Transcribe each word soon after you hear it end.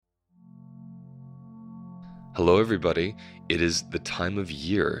Hello, everybody. It is the time of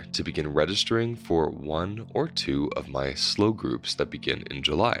year to begin registering for one or two of my slow groups that begin in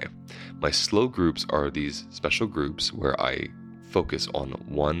July. My slow groups are these special groups where I focus on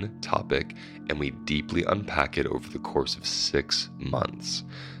one topic and we deeply unpack it over the course of 6 months.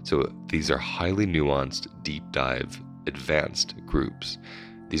 So these are highly nuanced, deep dive, advanced groups.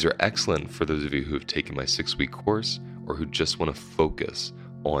 These are excellent for those of you who have taken my 6-week course or who just want to focus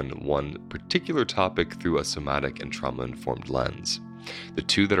on one particular topic through a somatic and trauma-informed lens. The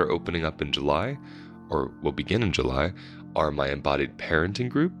two that are opening up in July, or will begin in July, are my embodied parenting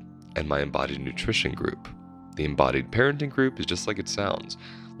group and my embodied nutrition group. The embodied parenting group is just like it sounds,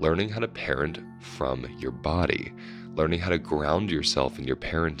 learning how to parent from your body, learning how to ground yourself in your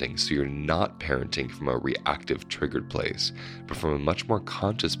parenting so you're not parenting from a reactive, triggered place, but from a much more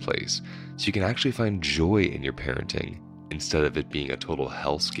conscious place, so you can actually find joy in your parenting instead of it being a total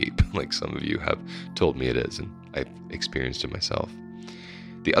hellscape like some of you have told me it is, and I've experienced it myself.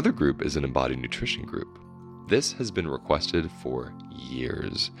 The other group is an embodied nutrition group. This has been requested for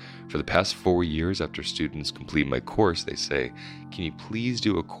years. For the past 4 years after students complete my course, they say, can you please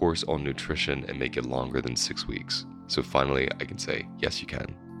do a course on nutrition and make it longer than 6 weeks? So finally I can say, yes, you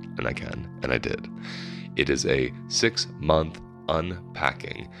can, and I can, and I did. It is a 6-month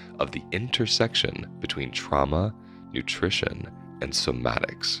unpacking of the intersection between trauma, nutrition, and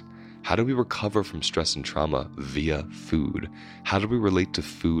somatics. How do we recover from stress and trauma via food? How do we relate to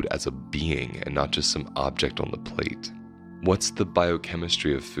food as a being and not just some object on the plate? What's the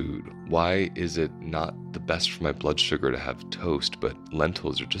biochemistry of food? Why is it not the best for my blood sugar to have toast, but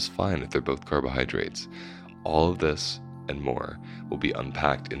lentils are just fine if they're both carbohydrates? All of this and more will be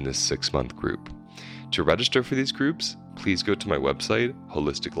unpacked in this 6-month group. To register for these groups, please go to my website,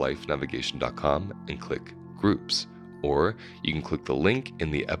 holisticlifenavigation.com, and click Groups. Or you can click the link in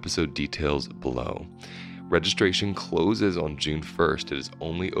the episode details below. Registration closes on June 1st. It is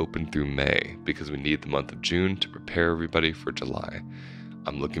only open through May because we need the month of June to prepare everybody for July.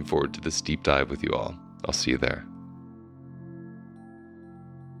 I'm looking forward to this deep dive with you all. I'll see you there.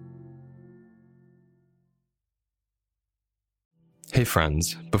 Hey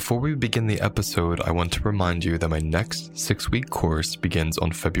friends, before we begin the episode, I want to remind you that my next 6-week course begins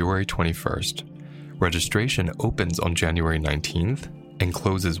on February 21st. Registration opens on January 19th and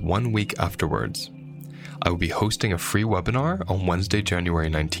closes 1 week afterwards. I will be hosting a free webinar on Wednesday, January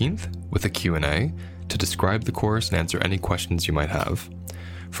 19th with a Q&A to describe the course and answer any questions you might have.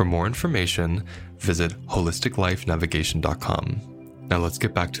 For more information, visit holisticlifenavigation.com. Now let's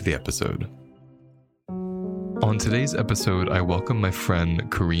get back to the episode. On today's episode, I welcome my friend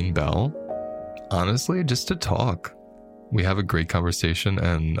Corrine Bell, honestly, just to talk. We have a great conversation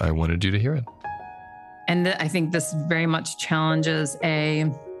and I wanted you to hear it. And I think this very much challenges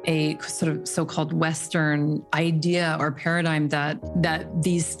a sort of so-called Western idea or paradigm that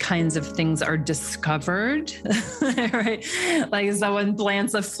these kinds of things are discovered, right? Like someone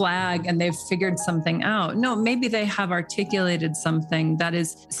plants a flag and they've figured something out. No, maybe they have articulated something that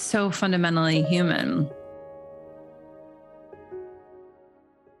is so fundamentally human.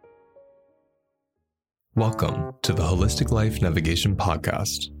 Welcome to the Holistic Life Navigation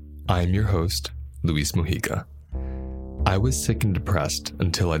Podcast. I am your host, Luis Mujica. I was sick and depressed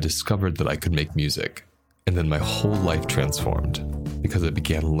until I discovered that I could make music, and then my whole life transformed because I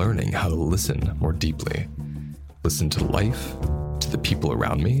began learning how to listen more deeply. Listen to life, to the people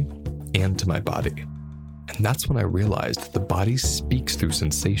around me, and to my body. And that's when I realized that the body speaks through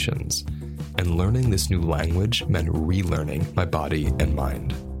sensations, and learning this new language meant relearning my body and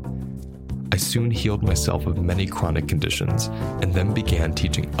mind. I soon healed myself of many chronic conditions and then began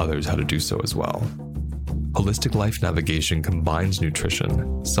teaching others how to do so as well. Holistic Life Navigation combines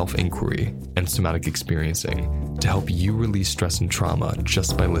nutrition, self-inquiry, and somatic experiencing to help you release stress and trauma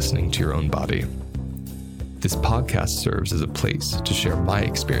just by listening to your own body. This podcast serves as a place to share my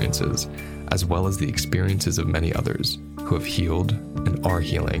experiences as well as the experiences of many others who have healed and are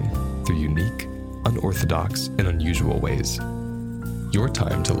healing through unique, unorthodox, and unusual ways. Your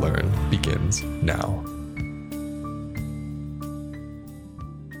time to learn begins now.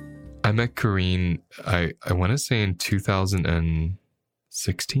 I met Corrine, I want to say in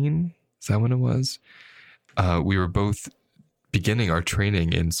 2016. Is that when it was? We were both beginning our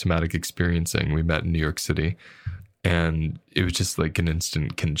training in somatic experiencing. We met in New York City, and it was just like an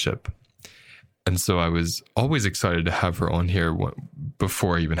instant kinship. And so I was always excited to have her on here.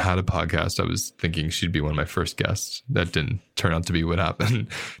 Before I even had a podcast, I was thinking she'd be one of my first guests. That didn't turn out to be what happened.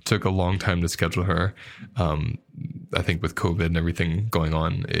 Took a long time to schedule her. I think with COVID and everything going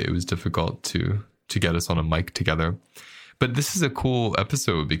on, it was difficult to get us on a mic together. But this is a cool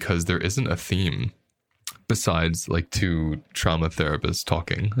episode because there isn't a theme. besides like two trauma therapists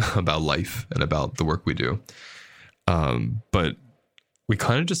talking about life and about the work we do. But we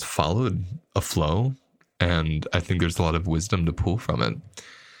kind of just followed a flow, and I think there's a lot of wisdom to pull from it.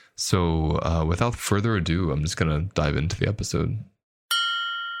 So without further ado, I'm just going to dive into the episode.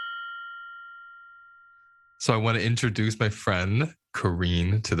 So I want to introduce my friend,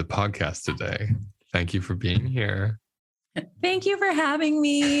 Corrine, to the podcast today. Thank you for being here. Thank you for having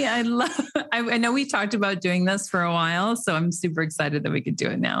me. I know we talked about doing this for a while, so I'm super excited that we could do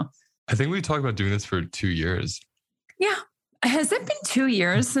it now. I think we talked about doing this for 2 years. Yeah. Has it been 2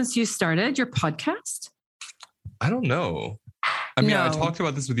 years since you started your podcast? I don't know. I mean, I talked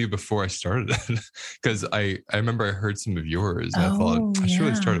about this with you before I started it because I remember I heard some of yours and I thought I should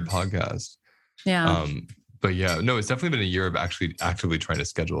really start a podcast. Yeah. But yeah, no, it's definitely been a year of actually actively trying to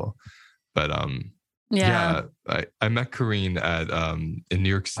schedule. But I met Corrine at in New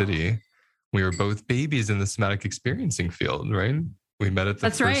York City. We were both babies in the somatic experiencing field, right? We met at the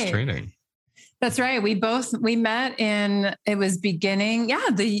first training. That's right. We met the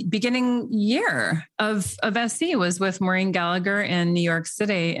beginning year of SE was with Maureen Gallagher in New York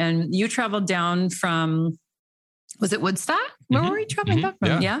City. And you traveled down from, was it Woodstock? Where were we traveling back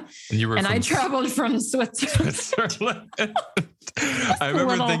from? Yeah. And I traveled from Switzerland. I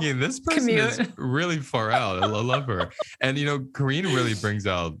remember thinking, this person is really far out. I love her. And, Corrine really brings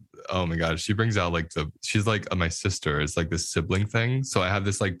out, oh my gosh, she brings out she's like my sister. It's like this sibling thing. So I have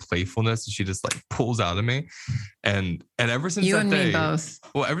this like playfulness that she just like pulls out of me. And ever since you that and day, me both.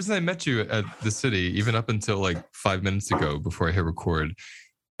 Well, ever since I met you at the city, even up until like 5 minutes ago before I hit record,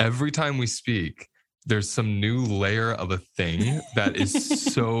 every time we speak, there's some new layer of a thing that is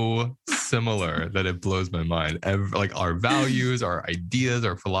so similar that it blows my mind. Like our values, our ideas,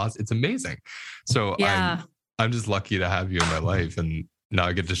 our philosophy, it's amazing. So yeah. I'm just lucky to have you in my life, and now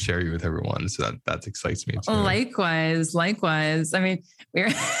I get to share you with everyone. So that excites me too. Likewise. I mean,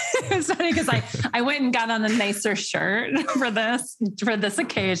 it's funny because I went and got on a nicer shirt for this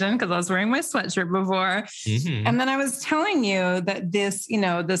occasion because I was wearing my sweatshirt before. Mm-hmm. And then I was telling you that this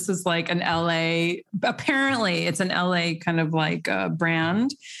is like an LA, apparently it's an LA kind of like a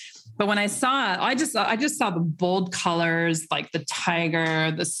brand. But when I saw it, I just saw the bold colors, like the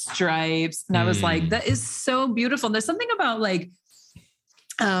tiger, the stripes. And I was like, that is so beautiful. There's something about like,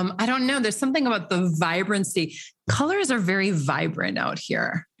 I don't know. There's something about the vibrancy. Colors are very vibrant out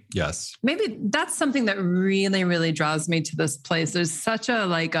here. Yes. Maybe that's something that really, really draws me to this place. There's such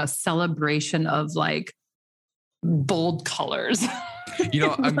a celebration of like bold colors.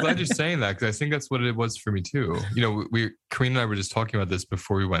 I'm glad you're saying that because I think that's what it was for me too. Corrine and I were just talking about this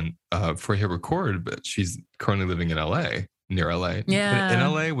before we went for hit record, but she's currently living in LA, near LA. Yeah.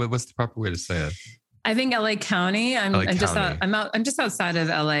 In LA, what's the proper way to say it? I think LA County. I'm just outside of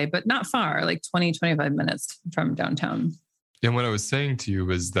LA, but not far, like 20, 25 minutes from downtown. And what I was saying to you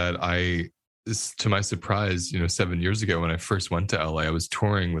was that to my surprise, 7 years ago when I first went to LA, I was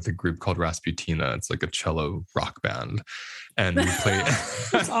touring with a group called Rasputina. It's like a cello rock band. And we played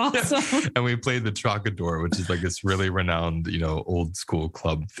That's awesome. And we played the Trocador, which is like this really renowned, old school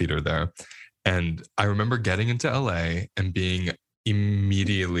club theater there. And I remember getting into LA and being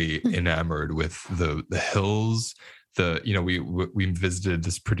immediately enamored with the hills. We visited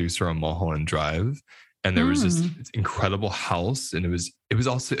this producer on Mulholland Drive, and there was this incredible house, and it was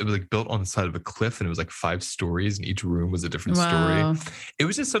like built on the side of a cliff, and it was like 5 stories, and each room was a different story. It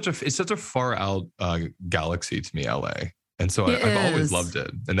was just it's such a far out galaxy to me, LA, and so I've always loved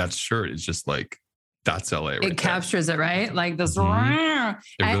it. And that shirt is just like that's LA. Right, it captures it, right? Like this. It really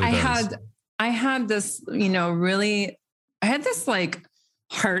does. I had this, I had this like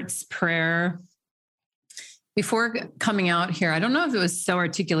heart's prayer before coming out here. I don't know if it was so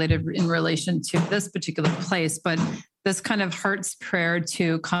articulated in relation to this particular place, but this kind of heart's prayer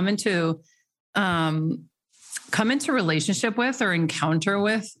to come into relationship with or encounter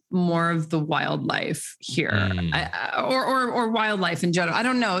with more of the wildlife here, or wildlife in general. I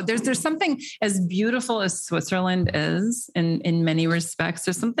don't know. There's something as beautiful as Switzerland is in many respects.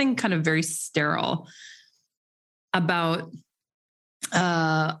 There's something kind of very sterile about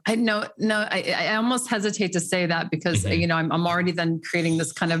I almost hesitate to say that because I'm already then creating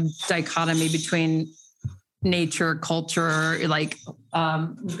this kind of dichotomy between nature, culture. Like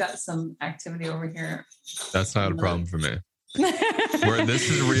we've got some activity over here. That's not a problem for me. This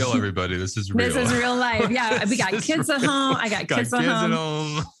is real, everybody. This is real. This is real life. Yeah, we got kids at home. I got kids at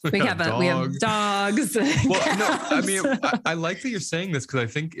home. We have dogs. Well, no, I mean, I like that you're saying this because I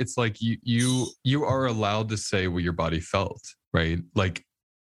think it's like you are allowed to say what your body felt, right? Like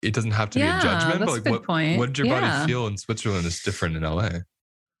it doesn't have to be a judgment. But like, what did your body feel in Switzerland is different in LA?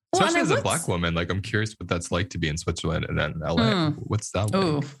 Well, and Especially I as a would Black woman, like I'm curious what that's like to be in Switzerland and then LA. What's that like?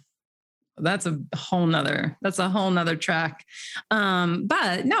 Oh, that's a whole nother track.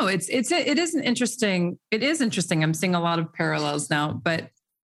 But no, it is interesting. It is interesting. I'm seeing a lot of parallels now, but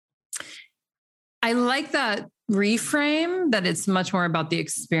I like that reframe that it's much more about the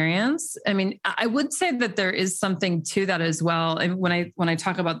experience. I mean, I would say that there is something to that as well. And when I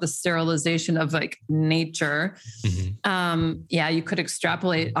talk about the sterilization of like nature, yeah, you could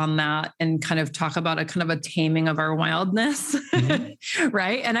extrapolate on that and kind of talk about a kind of a taming of our wildness,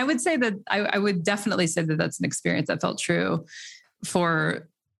 right? And I would say that I would definitely say that that's an experience that felt true for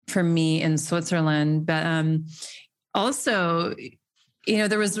me in Switzerland, but also, you know,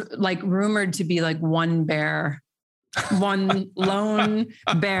 there was like rumored to be like one lone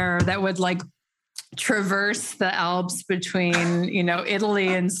bear that would like traverse the Alps between, you know, Italy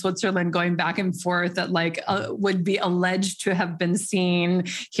and Switzerland, going back and forth, that like would be alleged to have been seen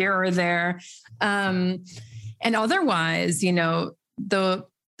here or there. And otherwise, you know,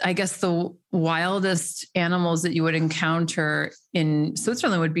 I guess the wildest animals that you would encounter in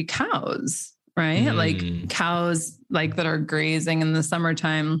Switzerland would be cows. Right? Like cows like that are grazing in the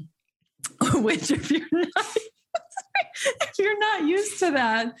summertime, which if you're not used to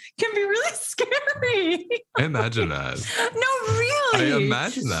that, can be really scary. I imagine that. No, really. I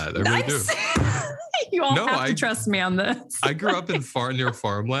imagine that. I really do. You all have to trust me on this. I grew up near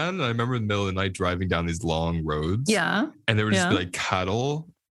farmland. And I remember in the middle of the night driving down these long roads. Yeah. And there would just be like cattle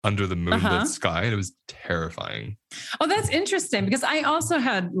under the moonlit sky, and it was terrifying. Oh, that's interesting, because I also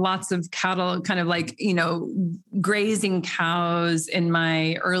had lots of cattle, kind of like, you know, grazing cows in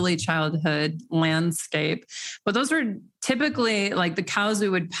my early childhood landscape. But those were typically like the cows we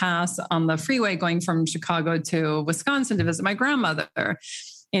would pass on the freeway going from Chicago to Wisconsin to visit my grandmother,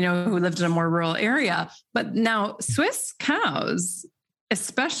 you know, who lived in a more rural area. But now Swiss cows,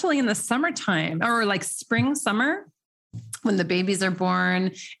 especially in the summertime or like spring, summer, when the babies are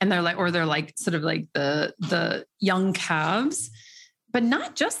born and they're like sort of like the young calves, but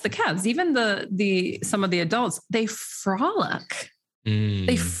not just the calves, even some of the adults, they frolic.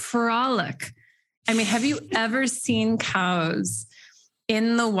 They frolic. I mean, have you ever seen cows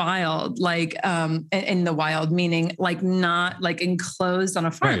in the wild, like in the wild, meaning like not like enclosed on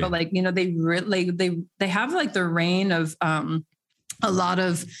a farm, right, but like, you know, they have like the reign of a lot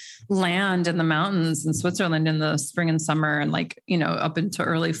of land in the mountains in Switzerland in the spring and summer, and like, you know, up into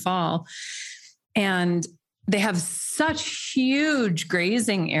early fall. And they have such huge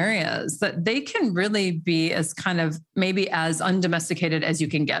grazing areas that they can really be as kind of maybe as undomesticated as you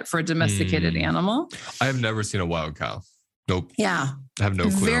can get for a domesticated animal. I have never seen a wild cow. Nope. Yeah. I have no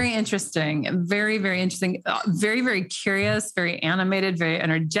clue. Very interesting. Very, very interesting. Very, very curious, very animated, very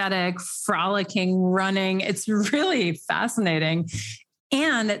energetic, frolicking, running. It's really fascinating.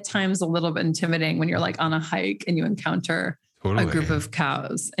 And at times a little bit intimidating when you're like on a hike and you encounter a group of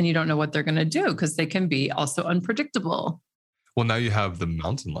cows and you don't know what they're going to do, because they can be also unpredictable. Well, now you have the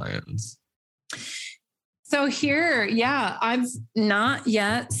mountain lions. So here, yeah, I've not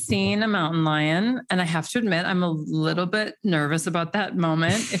yet seen a mountain lion. And I have to admit, I'm a little bit nervous about that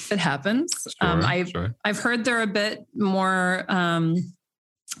moment if it happens. Sure. I've heard they're a bit more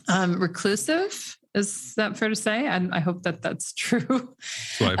reclusive. Is that fair to say? I hope that that's true.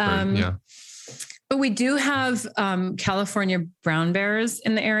 That's what I've heard, yeah. But we do have California brown bears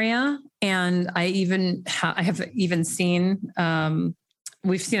in the area. And I have even seen,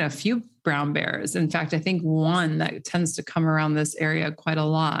 we've seen a few brown bears. In fact, I think one that tends to come around this area quite a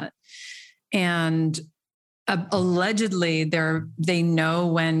lot. And allegedly they know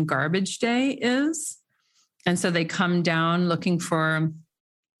when garbage day is. And so they come down looking for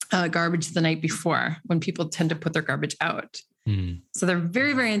garbage the night before, when people tend to put their garbage out. So they're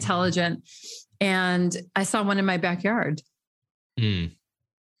very, very intelligent. And I saw one in my backyard. A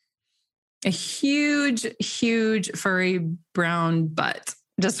huge, huge furry brown butt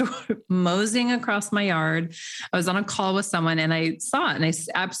just moseying across my yard. I was on a call with someone and I saw it and I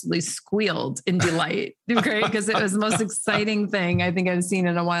absolutely squealed in delight, right? Because it was the most exciting thing I think I've seen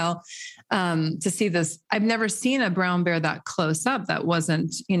in a while, to see this. I've never seen a brown bear that close up that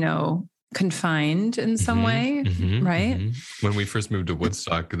wasn't, you know, confined in some way, right? When we first moved to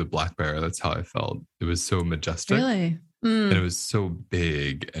Woodstock, the black bear, that's how I felt. It was so majestic. Really? And it was so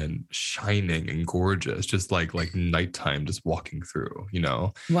big and shining and gorgeous, just like nighttime, just walking through, you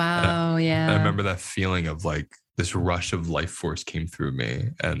know? Wow. Yeah. I remember that feeling of like this rush of life force came through me.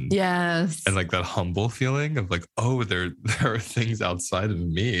 And yes. And like that humble feeling of like, oh, there are things outside of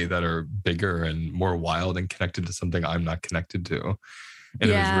me that are bigger and more wild and connected to something I'm not connected to.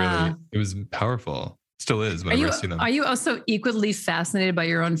 And it was powerful. Still is whenever I see them. Are you also equally fascinated by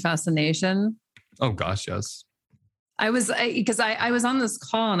your own fascination? Oh gosh, yes. I was on this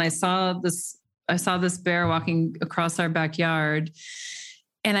call and I saw this bear walking across our backyard,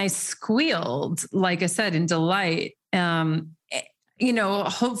 and I squealed, like I said, in delight.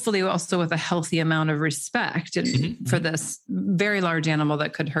 Hopefully also with a healthy amount of respect and for this very large animal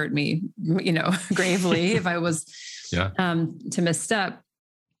that could hurt me, gravely if I was to misstep.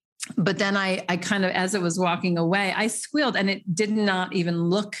 But then I kind of, as it was walking away, I squealed, and it did not even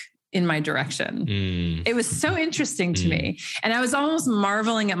look in my direction. It was so interesting to me. And I was almost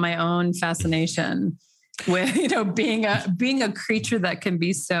marveling at my own fascination with, being a creature that can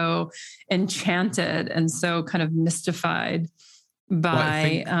be so enchanted and so kind of mystified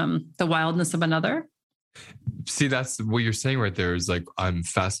by the wildness of another. See, that's what you're saying right there, is like, I'm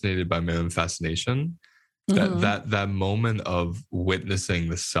fascinated by my own fascination. That moment of witnessing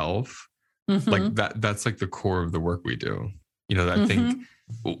the self, like that's like the core of the work we do. I think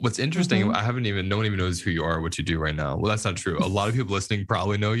what's interesting, no one even knows who you are, what you do right now. Well, that's not true. A lot of people listening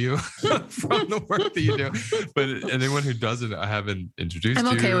probably know you from the work that you do, but anyone who doesn't, I haven't introduced you.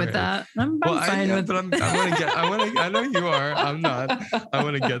 I'm okay with that. I'm fine with it. I know you are. I'm not. I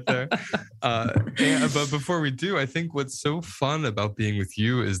want to get there. But before we do, I think what's so fun about being with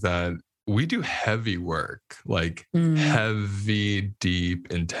you is that we do heavy work, like heavy,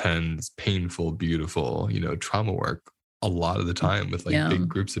 deep, intense, painful, beautiful, trauma work a lot of the time with big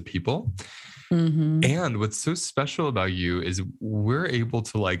groups of people. And what's so special about you is we're able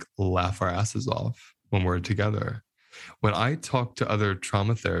to laugh our asses off when we're together. When I talk to other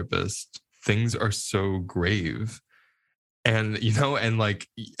trauma therapists, things are so grave. And, and I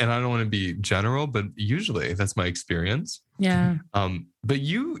don't want to be general, but usually that's my experience. Yeah. But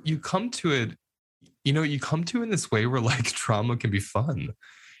you come to it, you come to it in this way where trauma can be fun,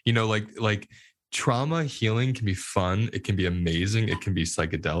 trauma healing can be fun. It can be amazing. It can be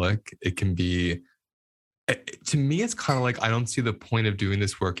psychedelic. It can be, to me, it's kind of I don't see the point of doing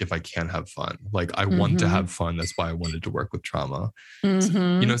this work if I can't have fun. I want to have fun. That's why I wanted to work with trauma.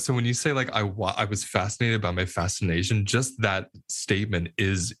 So when you say I was fascinated by my fascination, just that statement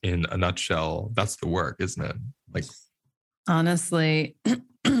is, in a nutshell, that's the work, isn't it? Honestly,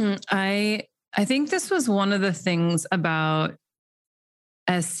 I think this was one of the things about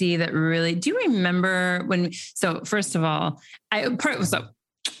SC that really, do you remember so first of all, let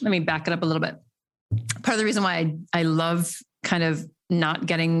me back it up a little bit. Part of the reason why I love kind of not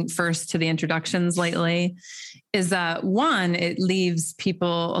getting first to the introductions lately is that, one, it leaves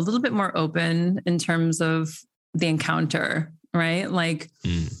people a little bit more open in terms of the encounter, right?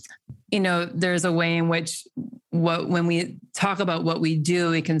 There's a way in which when we talk about what we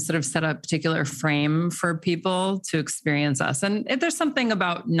do, we can sort of set a particular frame for people to experience us. And if there's something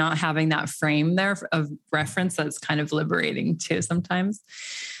about not having that frame there of reference that's kind of liberating too sometimes.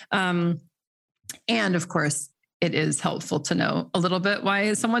 And of course, it is helpful to know a little bit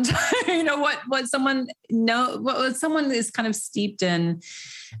why someone, what someone is kind of steeped in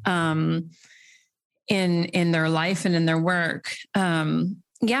their life and in their work. And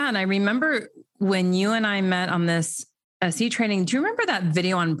I remember when you and I met on this SE training, do you remember that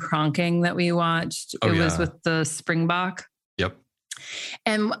video on pronking that we watched? It was with the Springbok. Yep.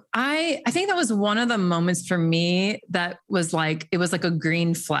 And I think that was one of the moments for me that was it was like a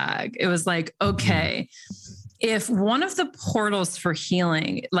green flag. It was okay, if one of the portals for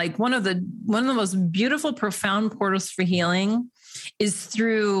healing, one of the most beautiful, profound portals for healing is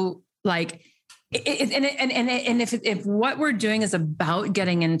through if what we're doing is about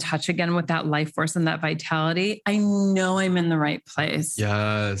getting in touch again with that life force and that vitality, I know I'm in the right place.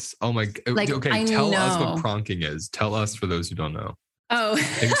 Yes. Oh my. Okay. Tell us what pronking is. Tell us, for those who don't know. Oh,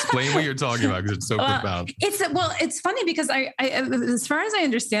 explain what you're talking about, because it's so profound. It's funny because I, as far as I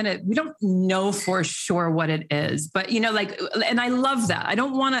understand it, we don't know for sure what it is, but and I love that. I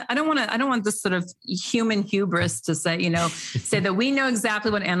don't want this sort of human hubris to say that we know exactly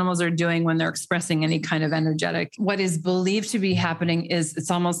what animals are doing when they're expressing any kind of energetic. What is believed to be happening is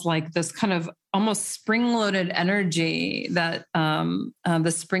it's almost like this kind of almost spring-loaded energy that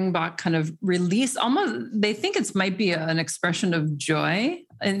the Springbok kind of release. Almost, they think it might be an expression of joy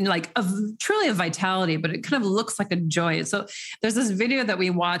and truly a vitality, but it kind of looks like a joy. So there's this video that we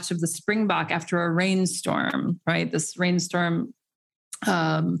watched of the Springbok after a rainstorm, right? This rainstorm,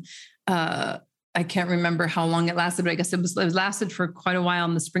 I can't remember how long it lasted, but I guess it lasted for quite a while.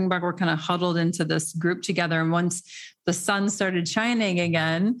 And the Springbok were kind of huddled into this group together. And once the sun started shining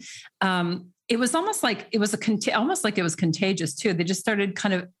again, it was almost like it was contagious too. They just started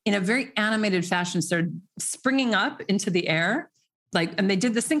kind of in a very animated fashion, started springing up into the air and they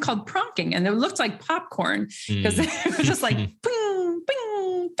did this thing called pronking, and it looked like popcorn because it was just like, bing,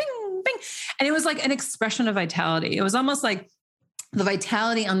 bing, bing, bing. And it was like an expression of vitality. It was almost like the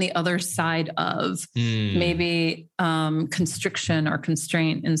vitality on the other side of maybe constriction or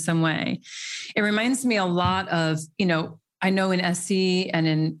constraint in some way. It reminds me a lot of, I know in SE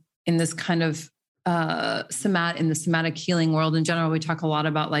and in this kind of in the somatic healing world in general, we talk a lot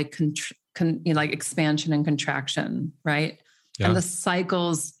about like like expansion and contraction, right? Yeah. And the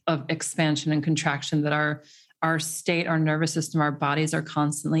cycles of expansion and contraction that our state, our nervous system, our bodies are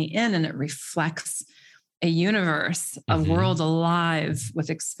constantly in, and it reflects a universe, a world alive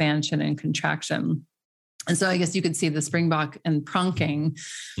with expansion and contraction. And so I guess you could see the Springbok and pronking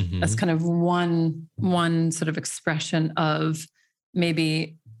as kind of one sort of expression of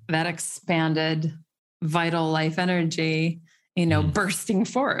maybe that expanded vital life energy, bursting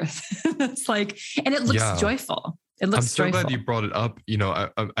forth. It's like, and it looks joyful. It looks I'm so joyful. glad you brought it up.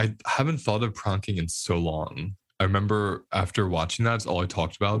 I haven't thought of pronking in so long. I remember after watching that, it's all I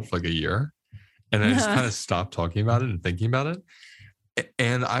talked about for like a year. And I just kind of stopped talking about it and thinking about it.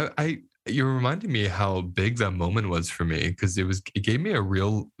 And you're reminding me how big that moment was for me, because it gave me a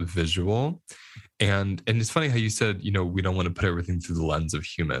real visual. And it's funny how you said, we don't want to put everything through the lens of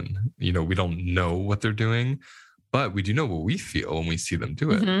human. We don't know what they're doing, but we do know what we feel when we see them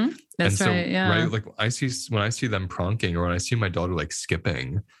do it. That's right. Yeah. Right. Like when I see them pronking, or when I see my daughter like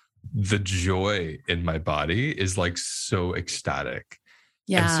skipping, the joy in my body is like so ecstatic.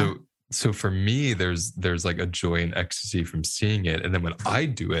 Yeah. And so for me, there's like a joy and ecstasy from seeing it. And then when I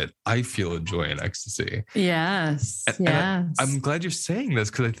do it, I feel a joy and ecstasy. Yes. And I'm glad you're saying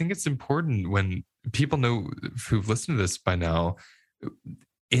this, because I think it's important when people know, who've listened to this by now,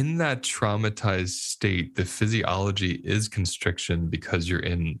 in that traumatized state, the physiology is constriction, because you're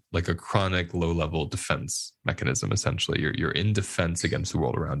in like a chronic low-level defense mechanism, essentially. You're in defense against the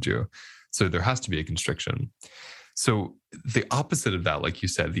world around you. So there has to be a constriction. So the opposite of that, like you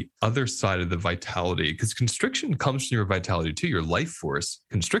said, the other side of the vitality, because constriction comes from your vitality too. Your life force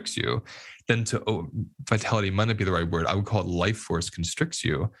constricts you. Then vitality might not be the right word. I would call it life force constricts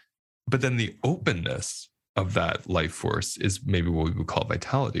you. But then the openness of that life force is maybe what we would call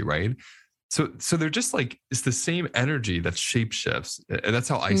vitality, right? So they're just like, it's the same energy that shape shifts. And that's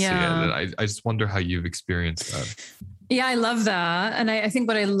how I see it. And I just wonder how you've experienced that. Yeah, I love that. And I think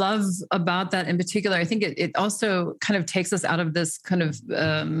what I love about that in particular, I think it also kind of takes us out of this kind of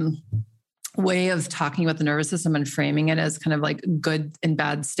way of talking about the nervous system and framing it as kind of like good and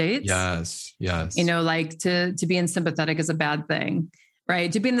bad states. Yes. Like to be in sympathetic is a bad thing, right?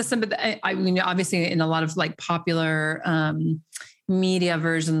 To be in the sympathetic, I mean, obviously in a lot of like popular media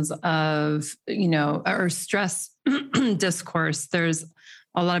versions of, or stress discourse, there's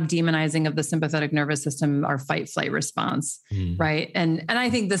a lot of demonizing of the sympathetic nervous system, our fight flight response. Right. And I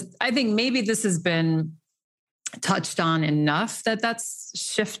think maybe this has been touched on enough that's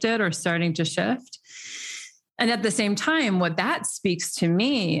shifted or starting to shift. And at the same time, what that speaks to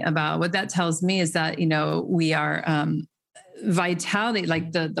me about, what that tells me is that, we are, vitality,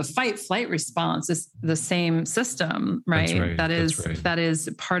 like the fight flight response is the same system, right? That is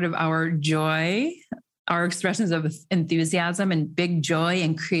part of our joy, our expressions of enthusiasm and big joy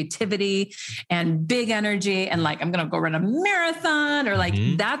and creativity and big energy. And like, I'm going to go run a marathon, or like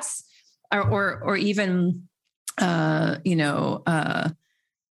that's, or even,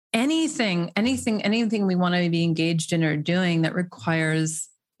 anything we want to be engaged in or doing that requires,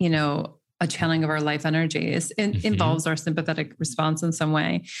 a channeling of our life energy. It involves our sympathetic response in some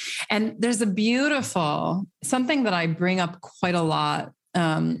way. And there's something that I bring up quite a lot,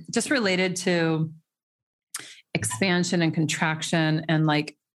 just related to expansion and contraction, and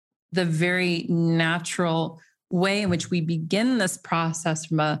like the very natural way in which we begin this process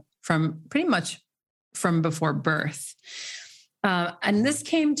from pretty much from before birth. And this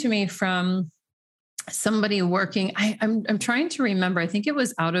came to me from somebody working. I'm trying to remember. I think it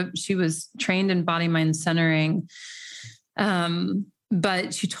was she was trained in body mind centering.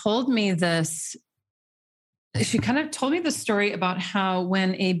 But she told me this. She kind of told me the story about how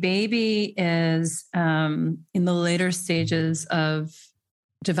when a baby is in the later stages of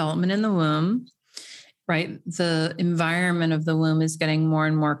development in the womb, right, the environment of the womb is getting more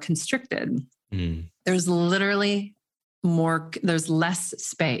and more constricted. There's literally there's less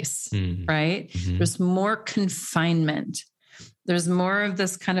space, right? There's more confinement. There's more of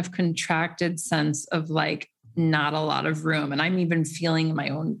this kind of contracted sense of like not a lot of room. And I'm even feeling my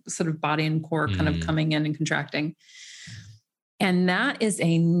own sort of body and core kind of coming in and contracting. And that is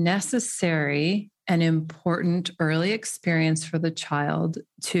a necessary and important early experience for the child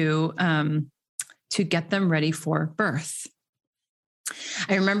to get them ready for birth.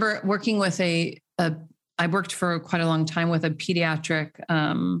 I remember working with I worked for quite a long time with a pediatric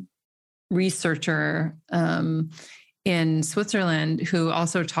researcher in Switzerland who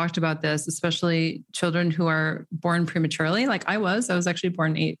also talked about this, especially children who are born prematurely. Like I was actually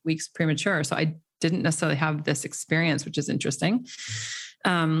born 8 weeks premature. So I didn't necessarily have this experience, which is interesting.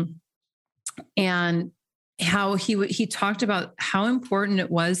 And how he talked about how important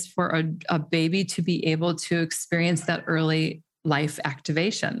it was for a baby to be able to experience that early life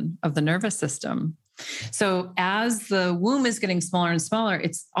activation of the nervous system. So as the womb is getting smaller and smaller,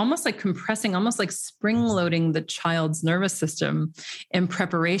 it's almost like compressing, almost like spring loading the child's nervous system in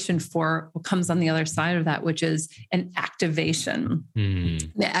preparation for what comes on the other side of that, which is an activation.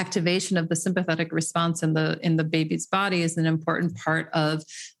 The activation of the sympathetic response in the baby's body is an important part of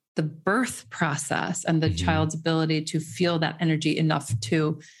the birth process and the child's ability to feel that energy enough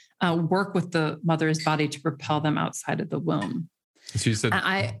to work with the mother's body to propel them outside of the womb. So you said,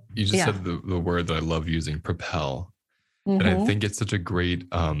 said the word that I love using, propel. And I think it's such a great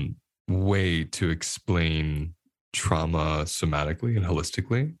way to explain trauma somatically and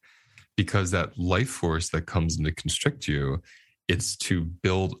holistically, because that life force that comes in to constrict you, it's to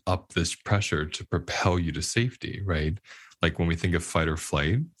build up this pressure to propel you to safety, right? Like when we think of fight or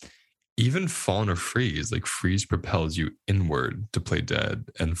flight, even fawn or freeze, like freeze propels you inward to play dead,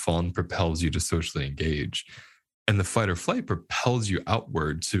 and fawn propels you to socially engage. And the fight or flight propels you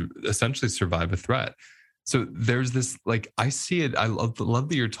outward to essentially survive a threat. So there's this, like, I see it. I love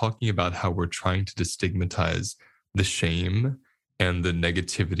that you're talking about how we're trying to destigmatize the shame and the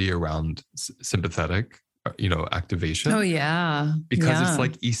negativity around sympathetic, activation. Oh, yeah. Because it's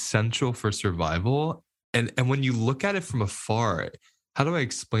like essential for survival. And when you look at it from afar, how do I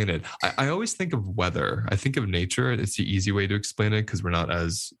explain it? I always think of weather. I think of nature. It's the easy way to explain it because we're not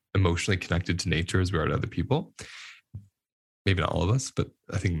as emotionally connected to nature as we are to other people. Maybe not all of us, but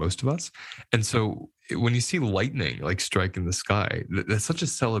I think most of us. And so when you see lightning like strike in the sky, that's such a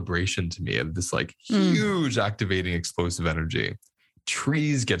celebration to me of this like huge activating explosive energy.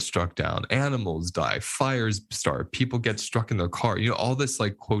 Trees get struck down, animals die, fires start, people get struck in their car. All this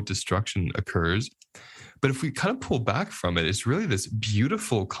like quote destruction occurs. But if we kind of pull back from it, it's really this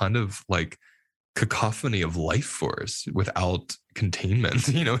beautiful kind of like cacophony of life force without containment.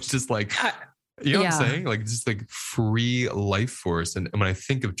 It's just like, what I'm saying? Like, it's just like free life force. And when I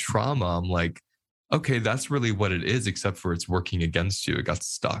think of trauma, I'm like, okay, that's really what it is, except for it's working against you. It got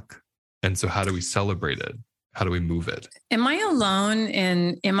stuck. And so how do we celebrate it? How do we move it? Am I alone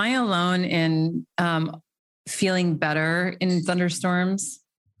in feeling better in thunderstorms?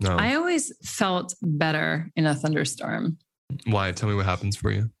 No. I always felt better in a thunderstorm. Why? Tell me what happens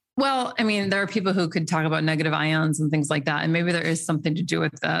for you. Well, I mean, there are people who could talk about negative ions and things like that. And maybe there is something to do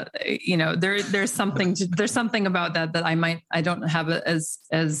with that. There's something about that I don't have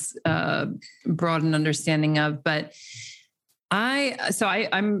as broad an understanding of, but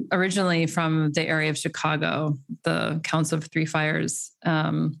I'm originally from the area of Chicago, the Counts of Three Fires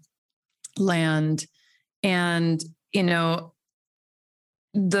land. And,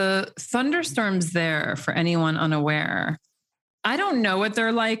 the thunderstorms there, for anyone unaware, I don't know what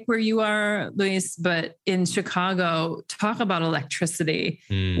they're like where you are, Luis, but in Chicago, talk about electricity,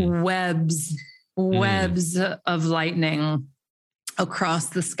 webs of lightning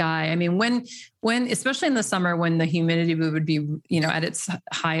across the sky. I mean, when especially in the summer, when the humidity would be, at its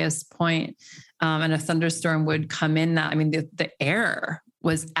highest point, and a thunderstorm would come in, the air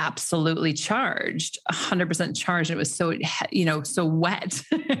was absolutely charged, 100% charged. It was so, so wet.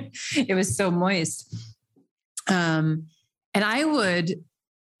 It was so moist. And I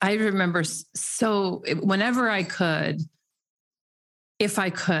remember whenever I could, if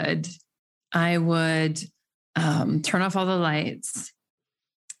I could, I would turn off all the lights.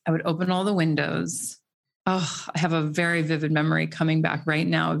 I would open all the windows. Oh, I have a very vivid memory coming back right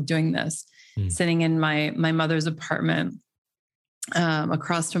now of doing this, sitting in my mother's apartment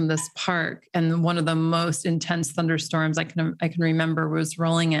across from this park. And one of the most intense thunderstorms I can remember was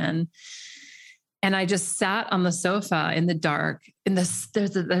rolling in. And I just sat on the sofa in the dark. And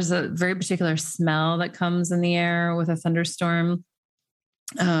there's a very particular smell that comes in the air with a thunderstorm,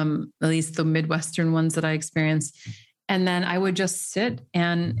 at least the Midwestern ones that I experienced. And then I would just sit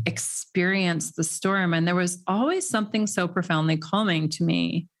and experience the storm. And there was always something so profoundly calming to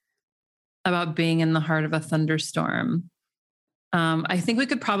me about being in the heart of a thunderstorm. I think we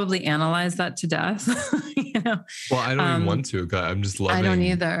could probably analyze that to death. Well, I don't even want to. I'm just loving. I don't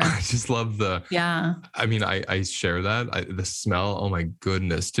either. I just love Yeah. I mean, I share that. The smell, oh my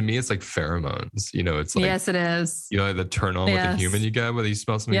goodness. To me, it's like pheromones. It's like, yes, it is. The turn on with a human you get when you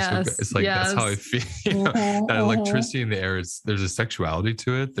smell something so good. It's like, that's how I feel. That electricity in the air, there's a sexuality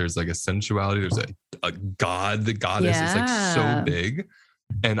to it. There's like a sensuality. There's a god, the goddess is like so big.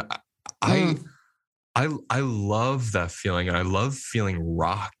 And I love that feeling, and I love feeling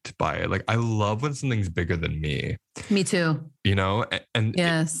rocked by it. Like, I love when something's bigger than me. Me too. And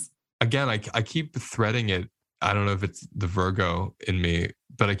yes. Again, I keep threading it. I don't know if it's the Virgo in me,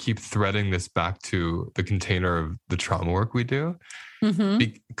 but I keep threading this back to the container of the trauma work we do.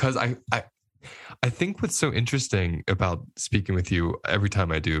 Because I think what's so interesting about speaking with you every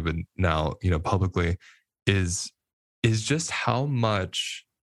time I do, but now, publicly, is just how much,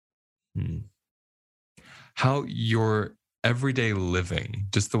 how your everyday living,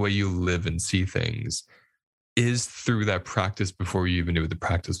 just the way you live and see things, is through that practice before you even knew what the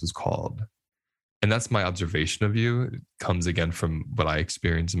practice was called. And that's my observation of you. It comes again from what I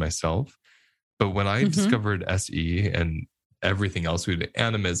experienced myself. But when I discovered SE and everything else, we did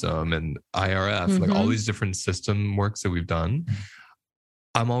animism and IRF, like all these different system works that we've done,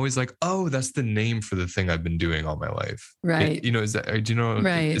 I'm always like, oh, that's the name for the thing I've been doing all my life. Right. Is that,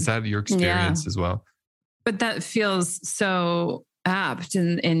 is that your experience as well? But that feels so apt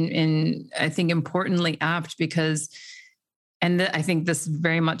and I think importantly apt because, I think this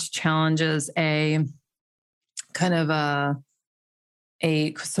very much challenges a kind of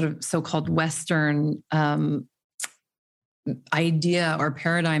a sort of so-called Western idea or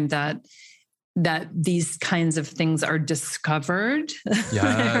paradigm that these kinds of things are discovered.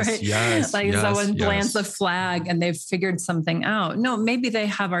 Yes, right? yes. Like yes, someone yes. plants a flag and they've figured something out. No, maybe they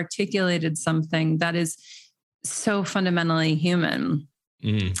have articulated something that is so fundamentally human.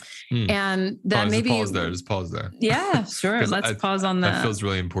 And that maybe just pause there. Yeah, sure. Let's pause on that. That feels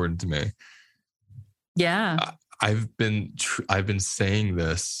really important to me. Yeah. I've been saying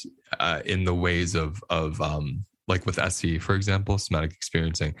this in the ways of like with SE, for example, somatic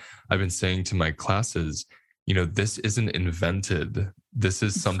experiencing. I've been saying to my classes, this isn't invented. This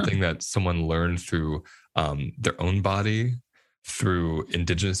is something that someone learned through their own body, through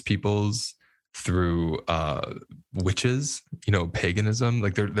indigenous peoples, through witches, paganism.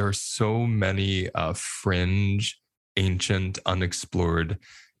 Like there are so many fringe, ancient, unexplored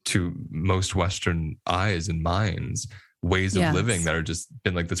to most Western eyes and minds ways of living that are just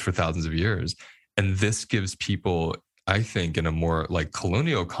been like this for thousands of years. And this gives people, I think, in a more like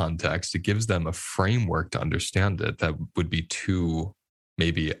colonial context, it gives them a framework to understand it that would be too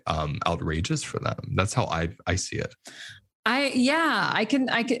maybe outrageous for them. That's how I see it. I can,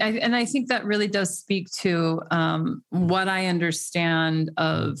 and I think that really does speak to what I understand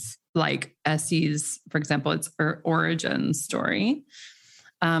of like Essie's, for example, its origin story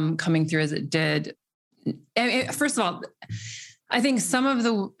coming through as it did. First of all, I think some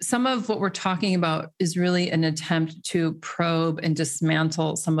of what we're talking about is really an attempt to probe and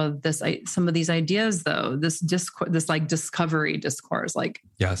dismantle some of these ideas, though. This like discovery discourse, like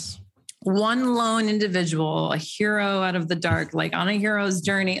yes. One lone individual, a hero out of the dark, like on a hero's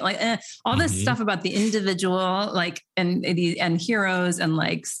journey, like all this stuff about the individual, like and heroes and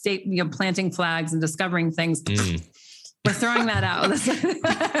like state, planting flags and discovering things. We're throwing that out.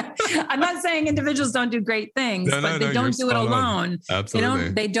 I'm not saying individuals don't do great things, but they don't do it alone. Absolutely,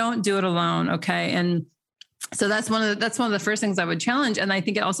 they don't do it alone. Okay, and so that's one of the first things I would challenge, and I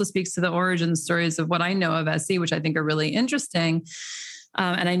think it also speaks to the origin stories of what I know of SE, which I think are really interesting.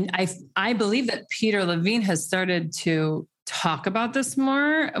 And I believe that Peter Levine has started to talk about this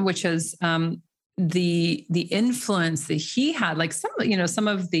more, which is the influence that he had, like some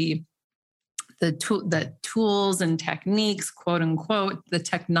of the tools and techniques, quote unquote, the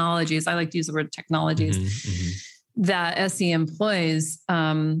technologies. I like to use the word technologies that SE employs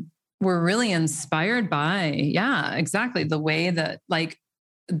were really inspired by, exactly the way that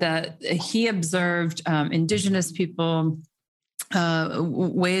he observed indigenous people.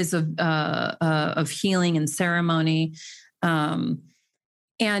 Ways of healing and ceremony. And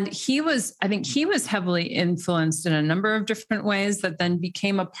I think he was heavily influenced in a number of different ways that then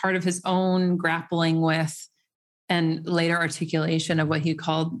became a part of his own grappling with and later articulation of what he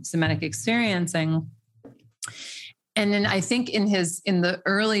called somatic experiencing. And then I think in the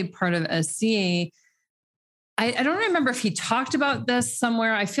early part of SE, I don't remember if he talked about this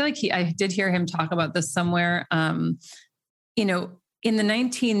somewhere. I feel like I did hear him talk about this somewhere. In the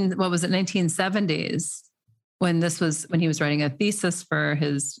 1970s, when he was writing a thesis for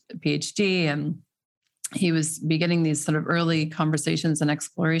his PhD, and he was beginning these sort of early conversations and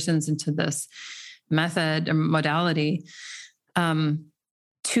explorations into this method or modality,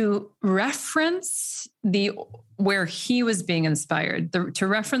 to reference where he was being inspired, to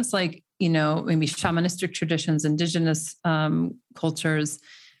reference like, maybe shamanistic traditions, indigenous cultures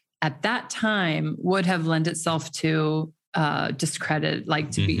at that time would have lent itself to discredit,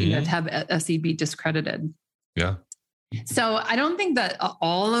 like to be, to have SE be discredited. Yeah. So I don't think that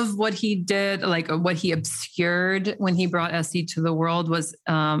all of what he did, like what he obscured when he brought SE to the world, was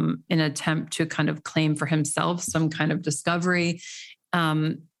an attempt to kind of claim for himself some kind of discovery.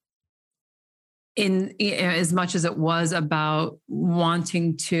 In as much as it was about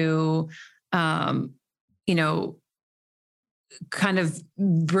wanting to, kind of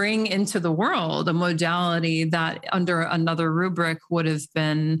bring into the world a modality that under another rubric would have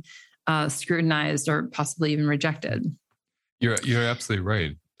been scrutinized or possibly even rejected. You're absolutely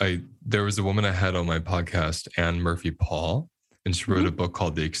right. There was a woman I had on my podcast, Anne Murphy Paul, and she wrote a book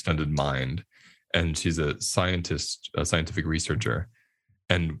called The Extended Mind. And she's a scientific researcher.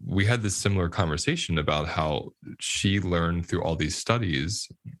 And we had this similar conversation about how she learned through all these studies,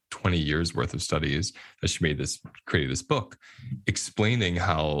 20 years worth of studies, that she created this book explaining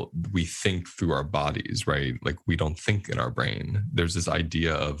how we think through our bodies, right? Like we don't think in our brain. There's this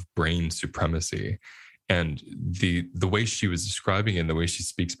idea of brain supremacy. And the way she was describing it and the way she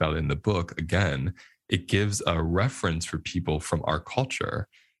speaks about it in the book, again, it gives a reference for people from our culture,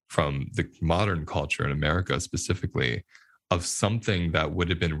 from the modern culture in America specifically, of something that would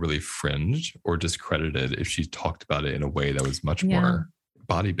have been really fringe or discredited if she talked about it in a way that was much more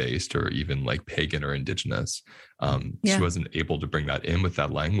body-based or even like pagan or indigenous. She wasn't able to bring that in with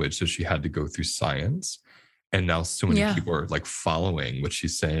that language. So she had to go through science. And now so many people are like following what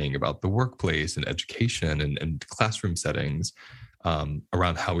she's saying about the workplace and education and classroom settings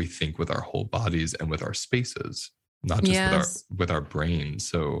around how we think with our whole bodies and with our spaces, not just with our brains.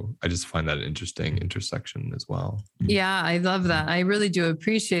 So I just find that an interesting intersection as well. Yeah, I love that. I really do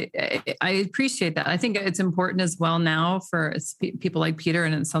appreciate that. I think it's important as well now for people like Peter,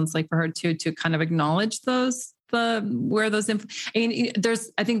 and it sounds like for her too, to kind of acknowledge I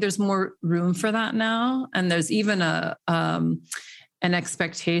think there's more room for that now. And there's even an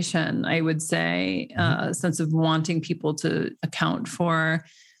expectation, I would say, a sense of wanting people to account for.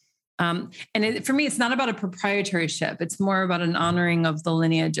 For me, it's not about a proprietorship. It's more about an honoring of the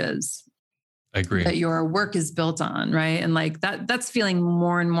lineages. I agree. That your work is built on, right? And like that's feeling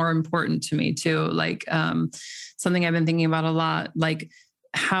more and more important to me too. Like something I've been thinking about a lot, like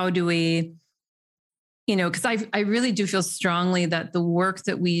how do we, because I really do feel strongly that the work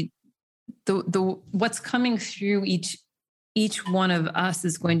that what's coming through each one of us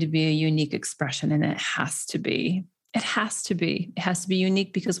is going to be a unique expression, and it has to be. It has to be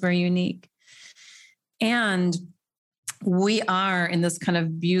unique because we're unique. And we are in this kind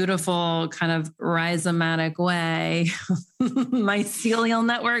of beautiful, kind of rhizomatic way, mycelial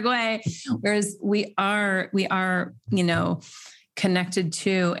network way, whereas we are, connected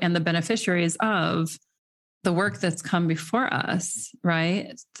to and the beneficiaries of the work that's come before us,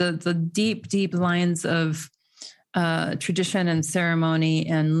 right? The deep, deep lines of tradition and ceremony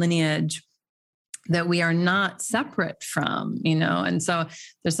and lineage that we are not separate from, and so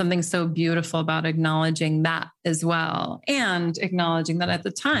there's something so beautiful about acknowledging that as well, and acknowledging that at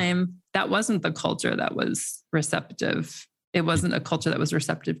the time, that wasn't the culture that was receptive. It wasn't a culture that was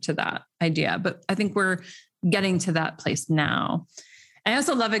receptive to that idea, but I think we're getting to that place now. I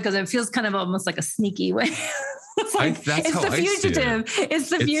also love it because it feels kind of almost like a sneaky way. It's the fugitive. It's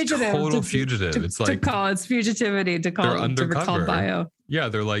the fugitive. Total fugitive. It's like to call it's fugitivity. To call it to recall bio. Yeah,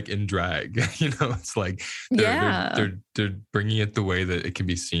 they're like in drag. It's like they're bringing it the way that it can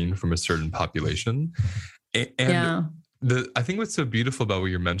be seen from a certain population. And I think what's so beautiful about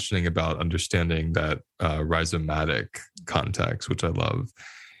what you're mentioning about understanding that rhizomatic context, which I love.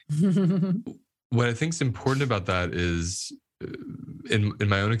 What I think is important about that is, in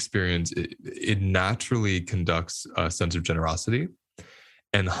my own experience, it naturally conducts a sense of generosity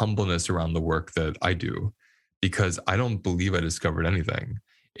and humbleness around the work that I do, because I don't believe I discovered anything.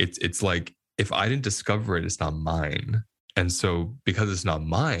 It's like, if I didn't discover it, it's not mine. And so because it's not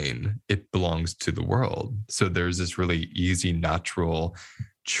mine, it belongs to the world. So there's this really easy, natural,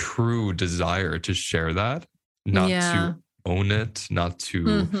 true desire to share that, not to own it, not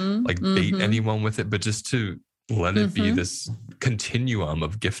to bait anyone with it, but just to let it be this continuum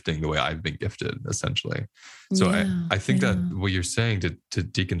of gifting the way I've been gifted, essentially. So I think that what you're saying to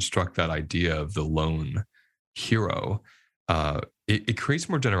deconstruct that idea of the lone hero, it creates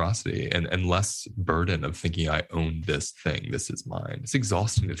more generosity and less burden of thinking I own this thing. This is mine. It's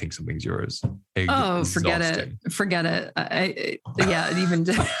exhausting to think something's yours. Forget it. Even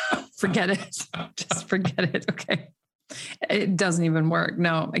forget it. Just forget it. Okay. It doesn't even work.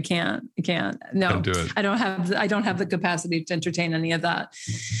 No, I can't. No, Can't do it. I don't have the capacity to entertain any of that.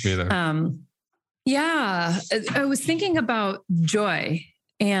 Me either. Yeah. I was thinking about joy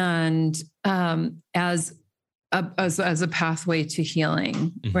and as a pathway to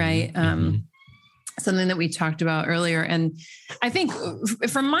healing, right? Something that we talked about earlier. And I think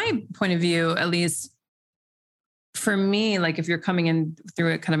from my point of view, at least for me, like if you're coming in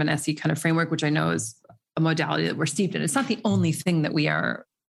through a kind of an SE kind of framework, which I know is a modality that we're steeped in, it's not the only thing that we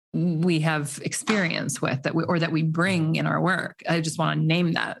have experience with that we bring in our work. I just want to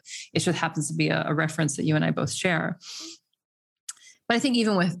name that. It just happens to be a reference that you and I both share. But I think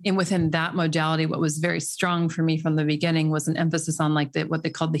even within that modality, what was very strong for me from the beginning was an emphasis on like what they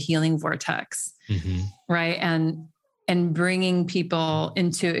called the healing vortex, right? And bringing people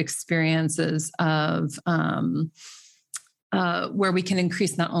into experiences of where we can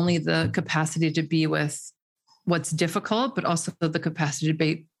increase not only the capacity to be with what's difficult, but also the capacity to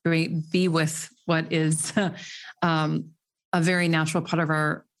be with what is a very natural part of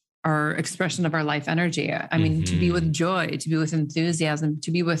our expression of our life energy. I mean, to be with joy, to be with enthusiasm,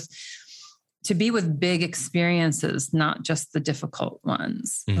 to be with big experiences, not just the difficult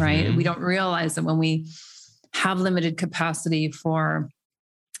ones, right? We don't realize that when we have limited capacity for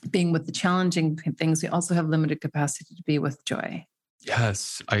being with the challenging things, we also have limited capacity to be with joy.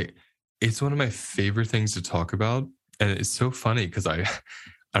 Yes. It's one of my favorite things to talk about. And it's so funny because I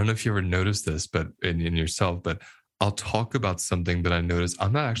don't know if you ever noticed this, but in yourself, but I'll talk about something that I notice.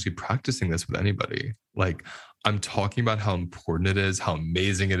 I'm not actually practicing this with anybody. Like I'm talking about how important it is, how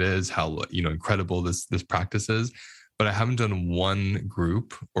amazing it is, how, incredible this practice is. But I haven't done one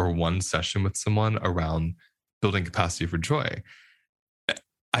group or one session with someone around building capacity for joy.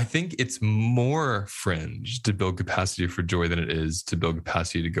 I think it's more fringe to build capacity for joy than it is to build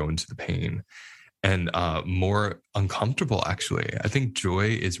capacity to go into the pain, and more uncomfortable, actually. I think joy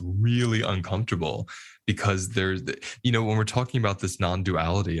is really uncomfortable because there's, when we're talking about this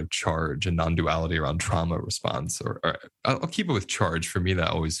non-duality of charge and non-duality around trauma response, or I'll keep it with charge. For me,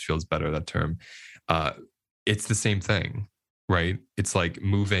 that always feels better, that term. It's the same thing, right? It's like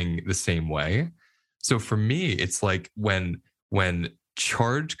moving the same way. So for me, it's like when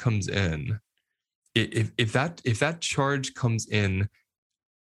charge comes in, if that charge comes in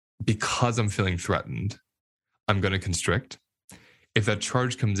because I'm feeling threatened, I'm going to constrict. If that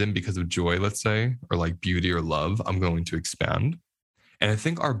charge comes in because of joy, let's say, or like beauty or love, I'm going to expand. And I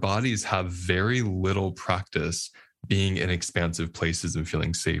think our bodies have very little practice being in expansive places and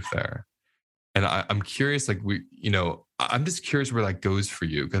feeling safe there. And I'm curious, like I'm just curious where that goes for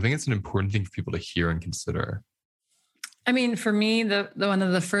you, because I think it's an important thing for people to hear and consider. I mean, for me, the one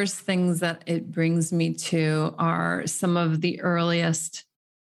of the first things that it brings me to are some of the earliest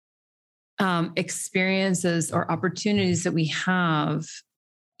experiences or opportunities that we have,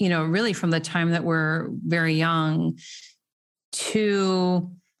 really from the time that we're very young to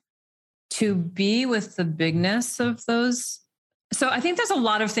be with the bigness of those. So I think there's a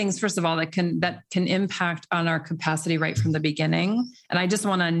lot of things, first of all, that can impact on our capacity right from the beginning. And I just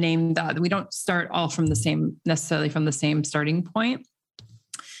want to name that we don't start all necessarily from the same starting point.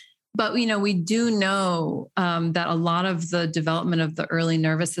 But, we do know that a lot of the development of the early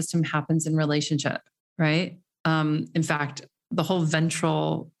nervous system happens in relationship, right? In fact, the whole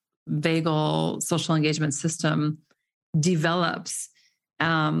ventral vagal social engagement system develops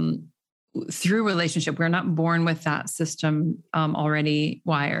through relationship. We're not born with that system already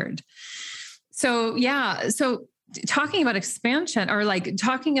wired. So, yeah. So talking about expansion, or like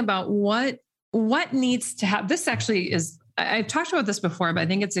talking about what needs to happen. This actually is, I've talked about this before, but I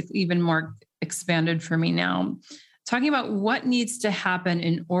think it's even more expanded for me now. Talking about what needs to happen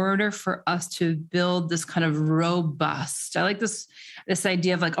in order for us to build this kind of robust, I like this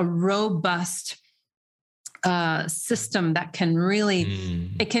idea of like a robust system that can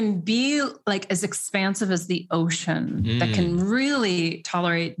really, it can be like as expansive as the ocean, that can really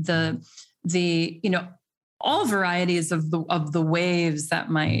tolerate the all varieties of the waves that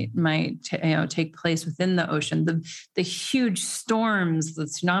might take place within the ocean, the huge storms, the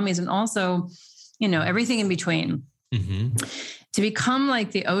tsunamis, and also everything in between. To become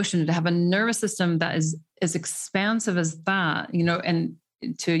like the ocean, to have a nervous system that is as expansive as that, and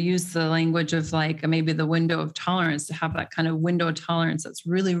to use the language of like maybe the window of tolerance, to have that kind of window of tolerance that's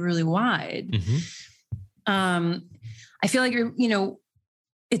really, really wide. I feel like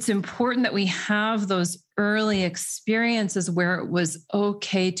it's important that we have those early experiences where it was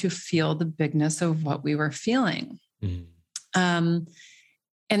okay to feel the bigness of what we were feeling.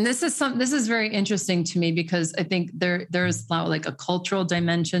 And this is very interesting to me because I think there's like a cultural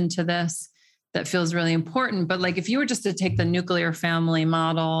dimension to this that feels really important. But like, if you were just to take the nuclear family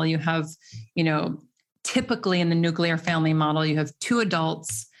model, you have, typically in the nuclear family model, you have two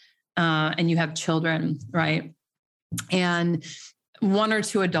adults and you have children, right? And one or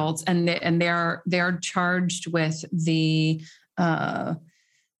two adults, and they are charged with the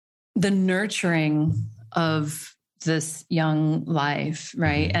nurturing of this young life,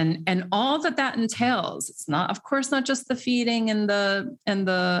 right? And all that entails. It's not, of course, not just the feeding and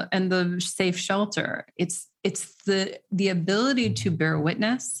the safe shelter. It's the ability to bear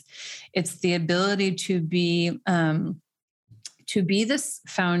witness. It's the ability to be this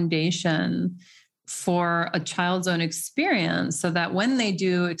foundation for a child's own experience, so that when they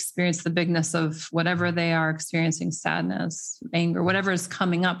do experience the bigness of whatever they are experiencing, sadness, anger, whatever is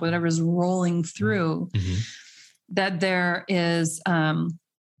coming up, whatever is rolling through, that there is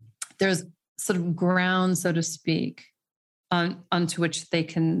there's sort of ground, so to speak, onto which they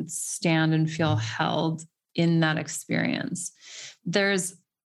can stand and feel held in that experience. I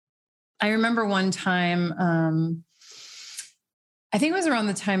remember one time, I think it was around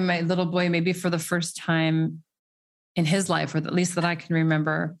the time my little boy, maybe for the first time in his life, or at least that I can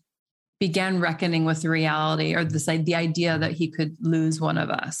remember, began reckoning with the reality, or the idea that he could lose one of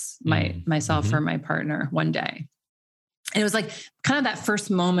us, myself or my partner, one day. And it was like kind of that first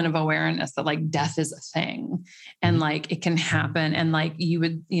moment of awareness that like death is a thing and like it can happen. And like you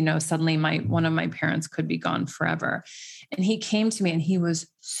would, suddenly one of my parents could be gone forever. And he came to me and he was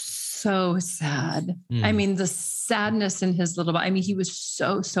so sad. I mean, the sadness in his little body. I mean, he was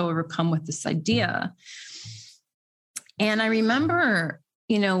so overcome with this idea. And I remember,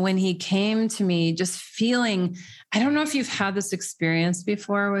 when he came to me, just feeling, I don't know if you've had this experience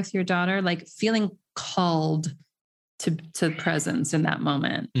before with your daughter, like feeling called to presence in that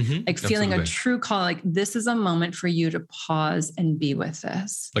moment, like feeling a true call, like this is a moment for you to pause and be with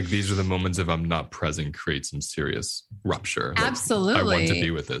this. Like these are the moments if I'm not present, create some serious rupture. Absolutely. Like, I want to be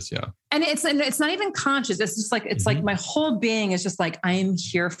with this. Yeah. And it's not even conscious. It's just like, it's like my whole being is just like, I am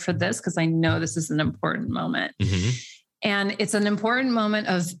here for this because I know this is an important moment. And it's an important moment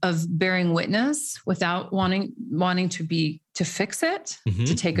of bearing witness without wanting to fix it,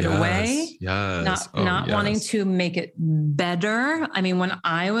 to take it away, not wanting to make it better. I mean, when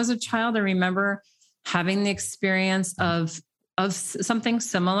I was a child, I remember having the experience of something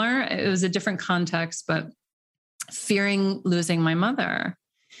similar. It was a different context, but fearing losing my mother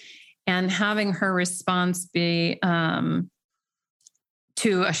and having her response be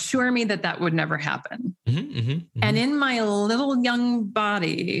to assure me that would never happen. And in my little young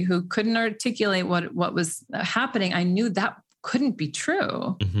body who couldn't articulate what was happening, I knew that couldn't be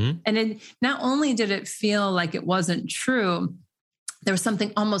true. And it not only did it feel like it wasn't true, there was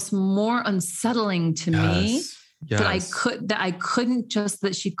something almost more unsettling to me that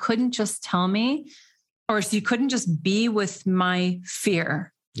she couldn't just tell me, or she couldn't just be with my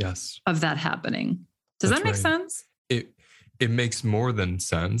fear of that happening. Does that make sense? It makes more than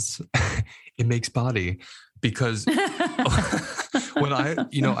sense. It makes body, because when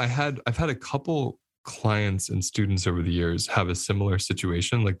I've had a couple clients and students over the years have a similar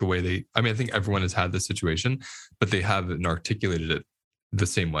situation, like the way I think everyone has had this situation, but they haven't articulated it the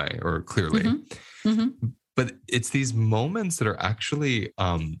same way or clearly. But it's these moments that are actually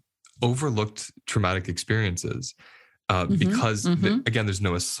overlooked traumatic experiences. Because again, there's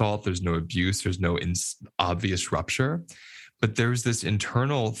no assault, there's no abuse, there's no obvious rupture. But there's this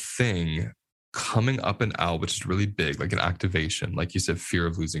internal thing coming up and out, which is really big, like an activation, like you said, fear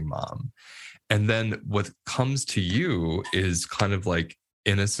of losing mom. And then what comes to you is kind of like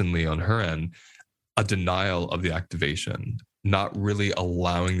innocently on her end, a denial of the activation, not really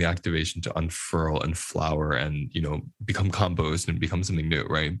allowing the activation to unfurl and flower and, become compost and become something new,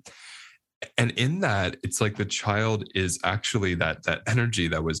 right? And in that, it's like the child is actually that energy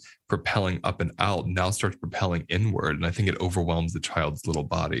that was propelling up and out now starts propelling inward. And I think it overwhelms the child's little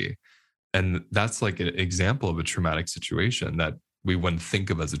body. And that's like an example of a traumatic situation that we wouldn't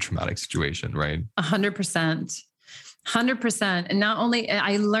think of as a traumatic situation, right? 100%. 100%. And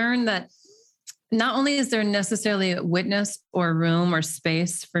I learned that not only is there necessarily a witness or room or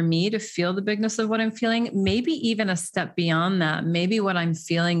space for me to feel the bigness of what I'm feeling, maybe even a step beyond that, maybe what I'm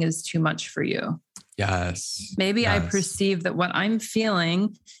feeling is too much for you. Yes. Maybe I perceive that what I'm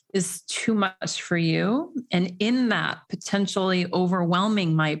feeling is too much for you. And in that, potentially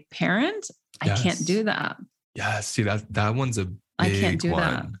overwhelming my parent, I can't do that. Yes. See, that one's a big one. I can't do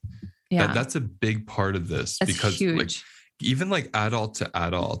that. Yeah. That's a big part of this. That's because huge. Like even like adult to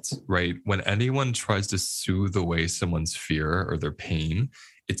adult, right? When anyone tries to soothe away someone's fear or their pain,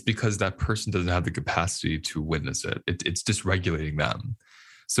 it's because that person doesn't have the capacity to witness it. It's dysregulating them.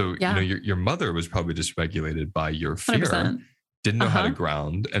 So, Yeah. your mother was probably dysregulated by your fear, 100%. didn't know how to Uh-huh.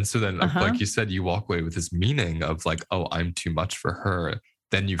 ground. And so then, like you said, you walk away with this meaning of like, oh, I'm too much for her.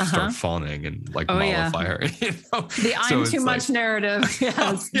 Then you start fawning and like mollify her. The I'm too much narrative.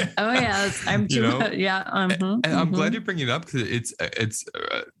 Yes. Oh yes. I'm too much. Yeah. And I'm glad you bring it up because it's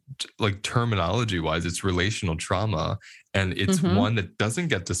like terminology wise, it's relational trauma, and it's one that doesn't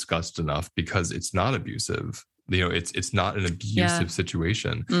get discussed enough because it's not abusive. It's not an abusive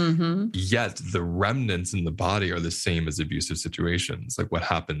situation. Yet the remnants in the body are the same as abusive situations, like what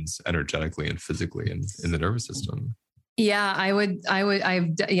happens energetically and physically in the nervous system. Yeah,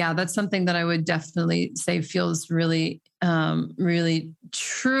 that's something that I would definitely say feels really, really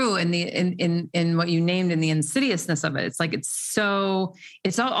true in what you named, in the insidiousness of it. It's like, it's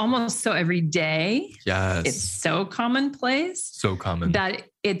almost so everyday. Yes. It's so commonplace. So common. That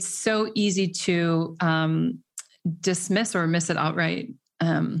it's so easy to dismiss or miss it outright.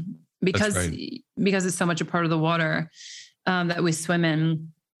 Because it's so much a part of the water that we swim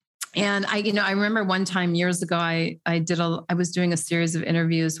in. And I remember one time years ago, I was doing a series of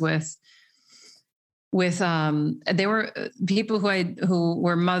interviews with they were people who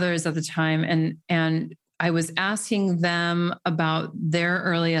were mothers at the time, and I was asking them about their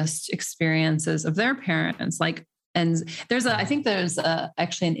earliest experiences of their parents. And I think there's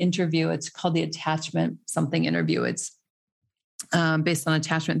actually an interview. It's called the attachment something interview. It's based on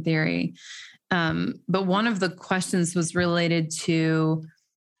attachment theory. But one of the questions was related to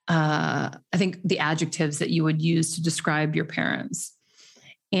I think the adjectives that you would use to describe your parents.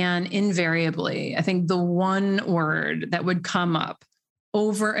 And invariably, I think the one word that would come up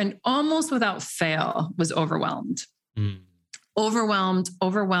over and almost without fail was overwhelmed. Overwhelmed,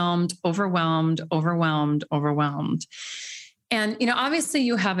 overwhelmed, overwhelmed, overwhelmed, overwhelmed. And, obviously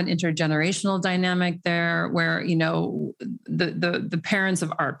you have an intergenerational dynamic there where, the parents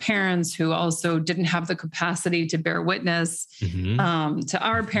of our parents who also didn't have the capacity to bear witness to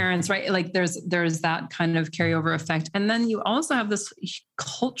our parents, right? Like there's that kind of carryover effect. And then you also have this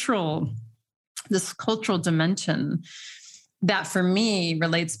cultural dimension that for me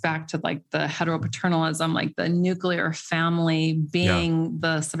relates back to like the heteropaternalism, like the nuclear family being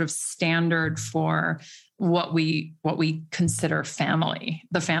the sort of standard for what we consider family.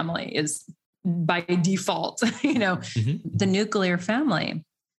 The family is by default, the nuclear family.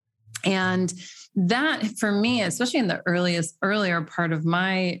 And that for me, especially in the earlier part of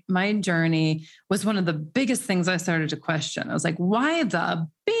my journey, was one of the biggest things I started to question. I was like, why the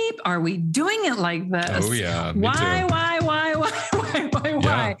beep are we doing it like this? Oh yeah. Why?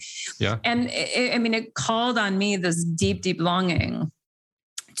 Yeah. And it called on me this deep, deep longing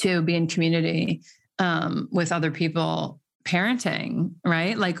to be in community with other people parenting,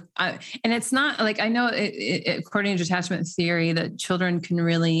 right? And it's not like, I know according to attachment theory that children can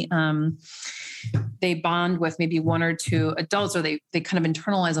really, they bond with maybe one or two adults, or they kind of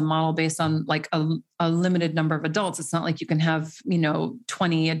internalize a model based on like a limited number of adults. It's not like you can have,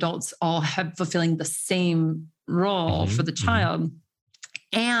 20 adults all fulfilling the same role for the child.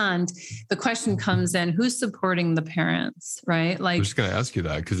 And the question comes in, who's supporting the parents, right? Like, I'm just going to ask you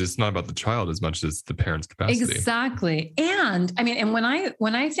that because it's not about the child as much as the parent's capacity. Exactly. And when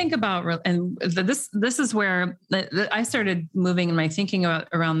I think about, and this is where I started moving in my thinking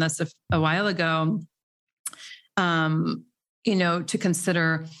around this a while ago, to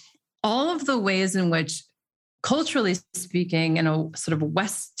consider all of the ways in which, culturally speaking, in a sort of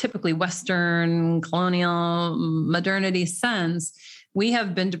typically Western colonial modernity sense, we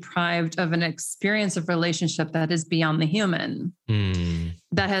have been deprived of an experience of relationship that is beyond the human,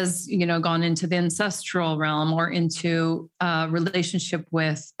 that has, gone into the ancestral realm or into a relationship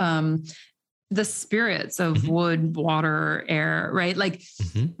with the spirits of wood, water, air, right? Like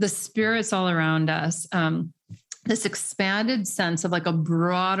the spirits all around us. This expanded sense of like a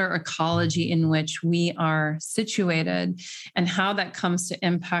broader ecology in which we are situated, and how that comes to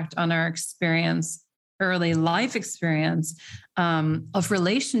impact on our early life experience of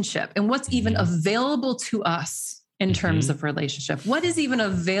relationship, and what's even available to us in terms of relationship. What is even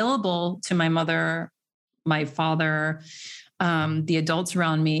available to my mother, my father, the adults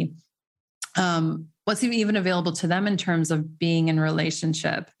around me? What's even available to them in terms of being in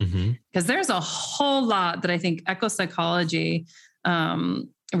relationship? Because there's a whole lot that I think ecopsychology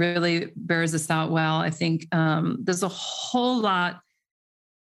really bears this out well. I think there's a whole lot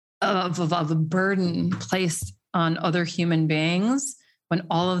of a burden placed on other human beings when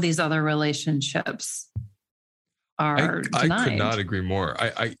all of these other relationships are I denied. could not agree more.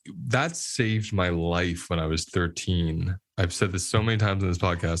 I that saved my life when I was 13. I've said this so many times in this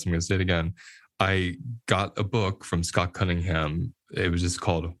podcast. I'm going to say it again. I got a book from Scott Cunningham. It was just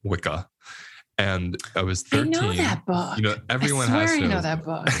called Wicca. And I was 13. I know that book. You know, everyone I swear has to I know that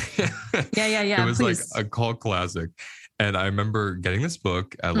book. Yeah. It was please. like a cult classic. And I remember getting this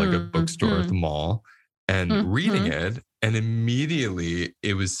book at like a bookstore at the mall and reading it. And immediately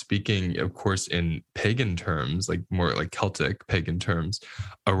it was speaking, of course, in pagan terms, like more like Celtic pagan terms,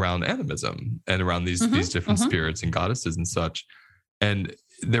 around animism and around these different spirits and goddesses and such. And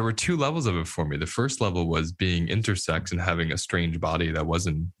there were two levels of it for me. The first level was being intersex and having a strange body that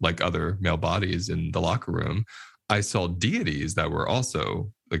wasn't like other male bodies in the locker room. I saw deities that were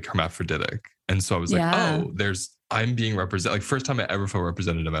also like hermaphroditic. And so I was like, oh, I'm being represented. Like first time I ever felt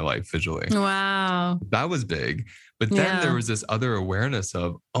represented in my life visually. Wow. That was big. But then there was this other awareness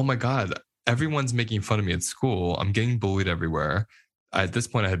of, oh my God, everyone's making fun of me at school. I'm getting bullied everywhere. At this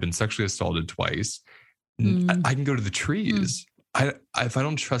point, I had been sexually assaulted twice. I can go to the trees. If I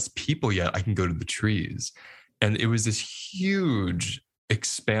don't trust people yet, I can go to the trees. And it was this huge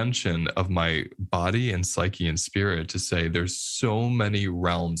expansion of my body and psyche and spirit to say there's so many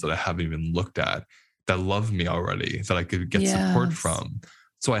realms that I haven't even looked at that love me already, that I could get support from.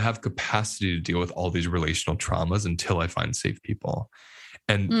 So I have capacity to deal with all these relational traumas until I find safe people.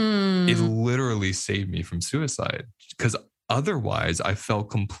 And it literally saved me from suicide, because otherwise I felt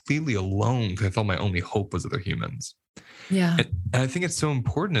completely alone, because I felt my only hope was other humans. Yeah. And I think it's so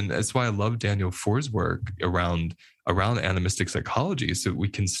important. And that's why I love Daniel Foer's work around animistic psychology. So we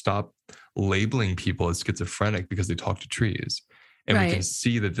can stop labeling people as schizophrenic because they talk to trees. And we can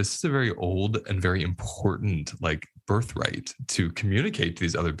see that this is a very old and very important like birthright to communicate to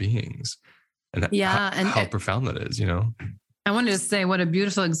these other beings. And how profound that is, you know? I wanted to say what a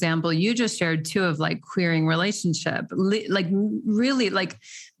beautiful example you just shared too of like queering relationship, like really like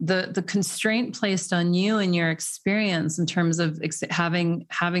the constraint placed on you and your experience in terms of having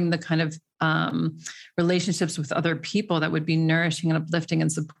the kind of relationships with other people that would be nourishing and uplifting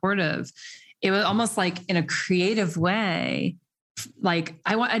and supportive. It was almost like in a creative way, like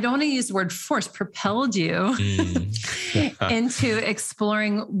I don't want to use the word force, propelled you into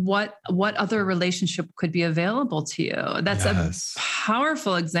exploring what other relationship could be available to you. That's a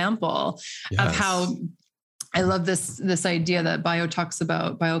powerful example of how I love this idea that Bio talks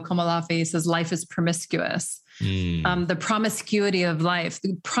about. Bio Komalafe says life is promiscuous. The promiscuity of life,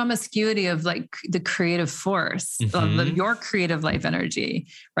 the promiscuity of like the creative force of your creative life energy,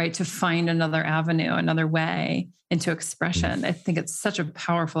 right? To find another avenue, another way into expression. I think it's such a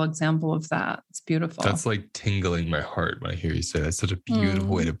powerful example of that. It's beautiful. That's like tingling my heart when I hear you say that. It's such a beautiful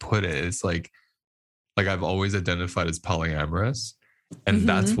way to put it. It's like I've always identified as polyamorous. And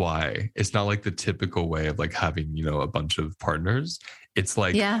that's why it's not like the typical way of like having, you know, a bunch of partners. It's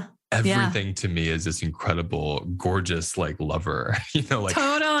like, everything to me is this incredible, gorgeous, like lover, you know, like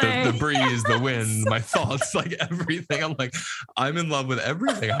the breeze, the wind, my thoughts, like everything. I'm like, I'm in love with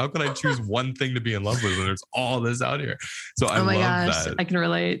everything. How can I choose one thing to be in love with when there's all this out here? So I love that. I can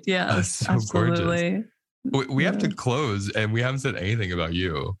relate. Yeah, that's so absolutely gorgeous. We have to close, and we haven't said anything about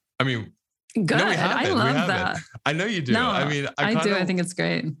you. I mean, good. No, we haven't. I love that. I know you do. No, I mean, I do. I think it's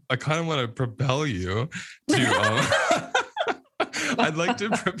great. I kind of want to propel you to. I'd like to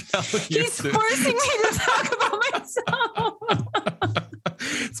propel you. He's forcing me to talk about myself.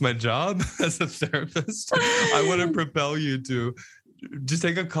 It's my job as a therapist. I want to propel you to just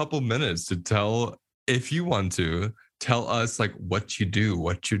take a couple minutes to tell, if you want to, tell us like what you do,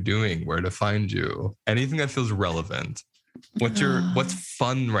 what you're doing, where to find you, anything that feels relevant. What's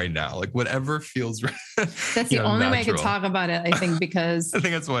fun right now? Like whatever feels that's the only way I can talk about it, I think, because I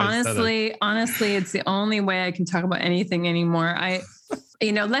think that's why honestly, it's the only way I can talk about anything anymore.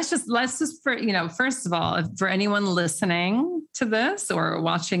 Let's just first of all, for anyone listening to this or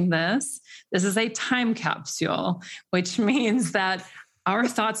watching this is a time capsule, which means that our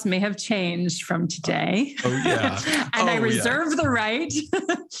thoughts may have changed from today. Oh yeah. And I reserve the right.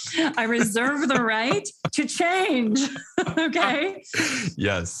 I reserve the right to change. Okay.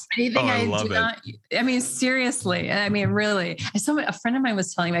 Yes. Anything I love it. I mean, seriously. I mean, really. A friend of mine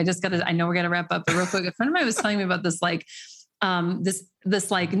was telling me, I know we're going to wrap up, but real quick, a friend of mine was telling me about this, like,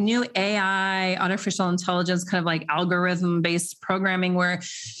 this like new AI, artificial intelligence, kind of like algorithm based programming where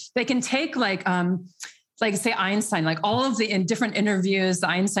they can take like say Einstein, like all of the in different interviews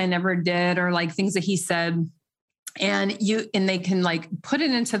that Einstein never did, or like things that he said, and they can like put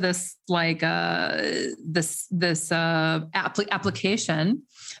it into this like application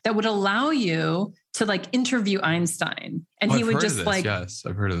that would allow you to like interview Einstein, and he would just like, yes,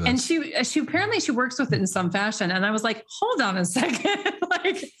 I've heard of this. And she apparently she works with it in some fashion, and I was like, hold on a second,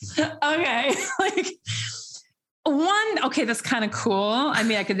 like, okay, like. Okay, that's kind of cool. I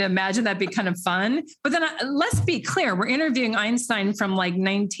mean, I could imagine that'd be kind of fun. But then let's be clear, we're interviewing Einstein from like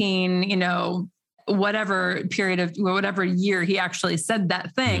 19, whatever period of whatever year he actually said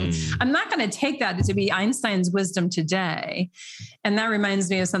that thing. I'm not going to take that to be Einstein's wisdom today. And that reminds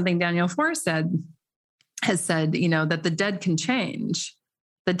me of something Daniel Force has said, that the dead can change.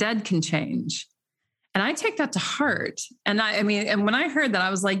 The dead can change. And I take that to heart. And and when I heard that, I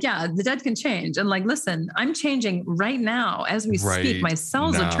was like, yeah, the dead can change. And like, listen, I'm changing right now as we speak. My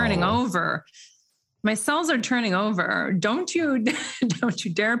cells are turning over. My cells are turning over. Don't you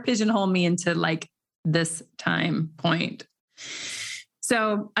dare pigeonhole me into like this time point.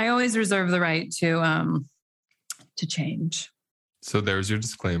 So I always reserve the right to change. So there's your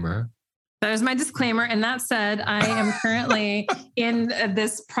disclaimer. There's my disclaimer. And that said, I am currently in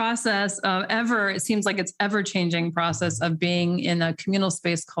this process of it seems like it's ever-changing process of being in a communal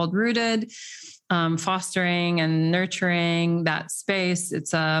space called Rooted, fostering and nurturing that space.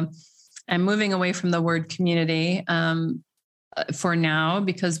 I'm moving away from the word community for now,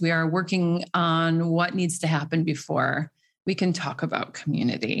 because we are working on what needs to happen before we can talk about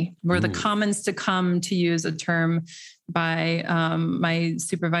community. We're the commons to come, to use a term by my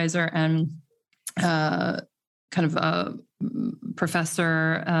supervisor and kind of a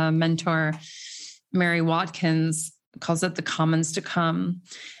professor, mentor, Mary Watkins, calls it the commons to come.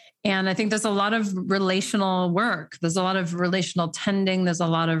 And I think there's a lot of relational work. There's a lot of relational tending. There's a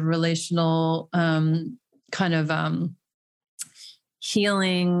lot of relational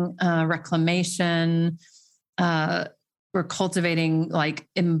healing, reclamation. We're cultivating like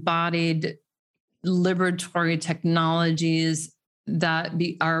embodied liberatory technologies that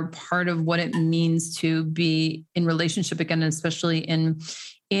are part of what it means to be in relationship again, especially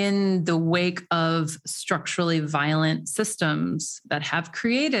in the wake of structurally violent systems that have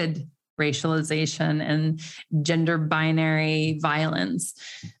created racialization and gender binary violence.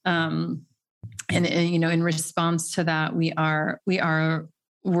 And in response to that, we are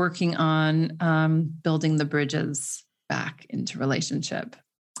working on building the bridges back into relationship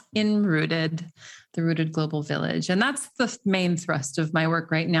in the Rooted Global Village. And that's the main thrust of my work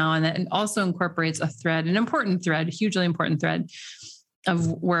right now. And it also incorporates an important thread, hugely important thread of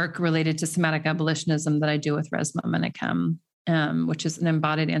work related to somatic abolitionism that I do with Resmaa Menakem, which is an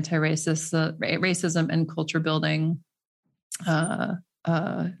embodied racism and culture building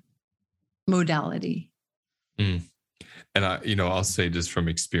modality. And I'll say, just from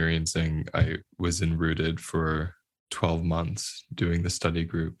experiencing, I was in Rooted for 12 months doing the study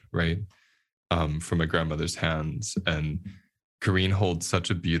group, right? From my grandmother's hands. And Kareen holds such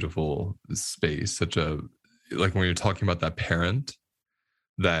a beautiful space, like when you're talking about that parent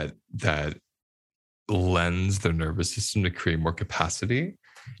that lends their nervous system to create more capacity,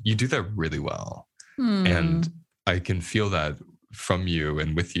 you do that really well. And I can feel that from you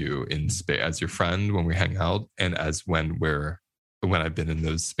and with you in space as your friend when we hang out, and as when I've been in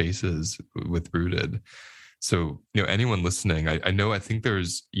those spaces with Rooted. So, anyone listening, I think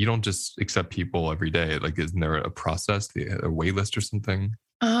you don't just accept people every day. Like, isn't there a process, a wait list or something?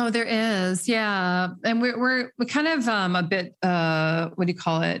 Oh, there is. Yeah. And we're kind of a bit, what do you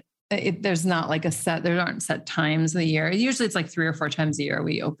call it? There's not like there aren't set times of the year. Usually it's like 3 or 4 times a year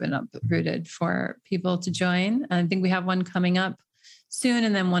we open up Rooted for people to join. And I think we have one coming up soon,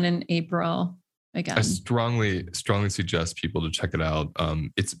 and then one in April. Again. I strongly suggest people to check it out.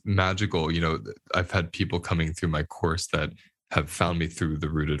 It's magical. I've had people coming through my course that have found me through the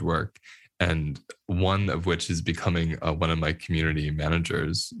Rooted work, and one of which is becoming one of my community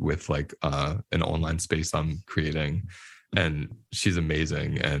managers with like an online space I'm creating. And she's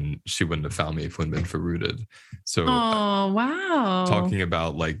amazing, and she wouldn't have found me if it hadn't been for Rooted. So, oh wow! Talking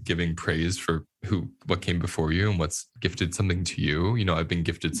about like giving praise for what came before you and what's gifted something to you. I've been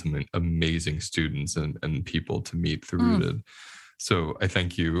gifted some amazing students and people to meet through Rooted. So I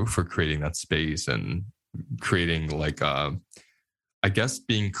thank you for creating that space and creating like I guess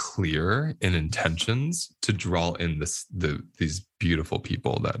being clear in intentions to draw in these beautiful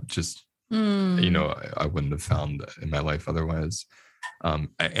people that just. I wouldn't have found in my life otherwise.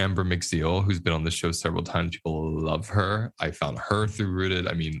 Amber McZeal, who's been on the show several times, people love her. I found her through Rooted.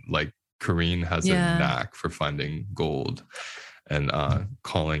 I mean, like Kareen has a knack for finding gold and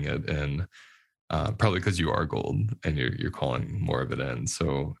calling it in. Probably because you are gold and you're calling more of it in.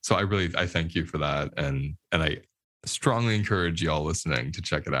 So I thank you for that, and strongly encourage y'all listening to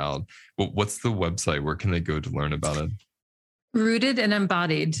check it out. What's the website? Where can they go to learn about it?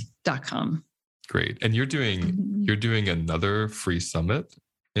 rootedandembodied.com. Great. And you're doing another free summit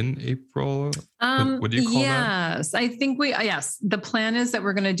in April. What do you call that? Yes, I think the plan is that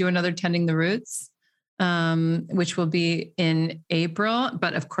we're going to do another Tending the Roots, which will be in April.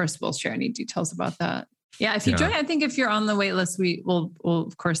 But of course, we'll share any details about that. Yeah, if you join, I think if you're on the wait list, we'll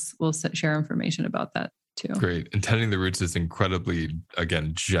share information about that too. Great. And Tending the Roots is incredibly,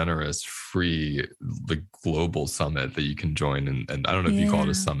 again, generous, free, the global summit that you can join. And I don't know if you call it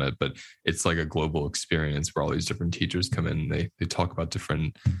a summit, but it's like a global experience where all these different teachers come in. They talk about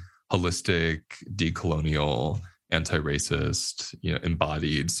different holistic, decolonial, anti-racist,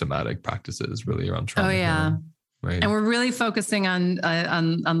 embodied somatic practices really around trauma. Oh yeah. Right. And we're really focusing on the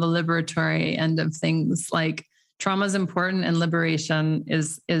liberatory end of things. Like trauma is important, and liberation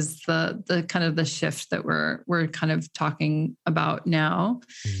is the kind of the shift that we're kind of talking about now.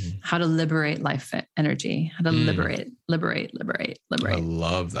 Mm-hmm. How to liberate life energy. How to liberate. I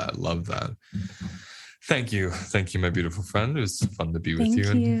love that. Thank you, my beautiful friend. It was fun to be with you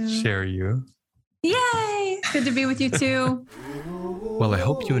and share you. Yay! Good to be with you too. Well, I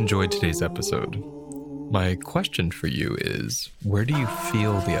hope you enjoyed today's episode. My question for you is, where do you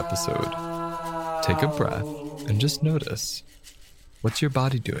feel the episode? Take a breath and just notice. What's your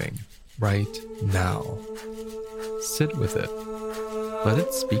body doing right now? Sit with it. Let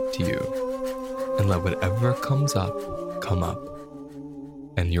it speak to you. And let whatever comes up, come up.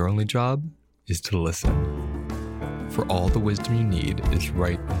 And your only job is to listen. For all the wisdom you need is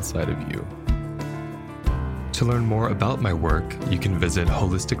right inside of you. To learn more about my work, you can visit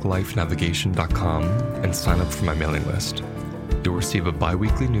holisticlifenavigation.com and sign up for my mailing list. You'll receive a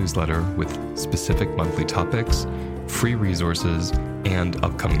bi-weekly newsletter with specific monthly topics, free resources, and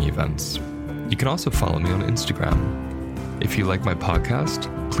upcoming events. You can also follow me on Instagram. If you like my podcast,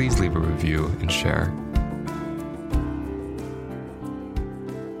 please leave a review and share.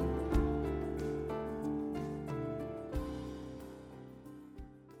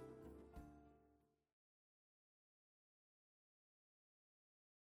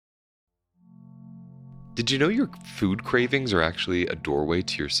 Did you know your food cravings are actually a doorway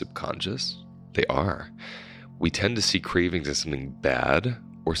to your subconscious? They are. We tend to see cravings as something bad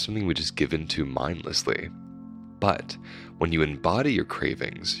or something we just give into mindlessly. But when you embody your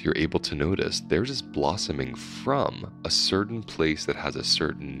cravings, you're able to notice they're just blossoming from a certain place that has a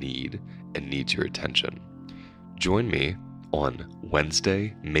certain need and needs your attention. Join me on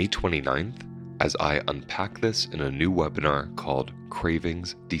Wednesday, May 29th, as I unpack this in a new webinar called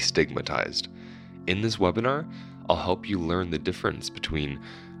Cravings Destigmatized. In this webinar, I'll help you learn the difference between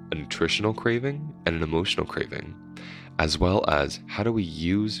a nutritional craving and an emotional craving, as well as how do we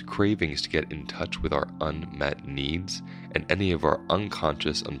use cravings to get in touch with our unmet needs and any of our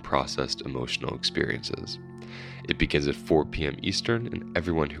unconscious, unprocessed emotional experiences. It begins at 4 p.m. Eastern, and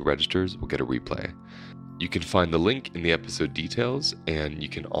everyone who registers will get a replay. You can find the link in the episode details, and you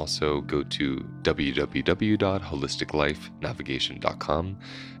can also go to www.holisticlifenavigation.com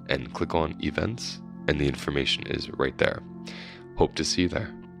and click on events, and the information is right there. Hope to see you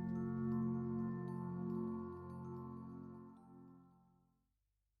there.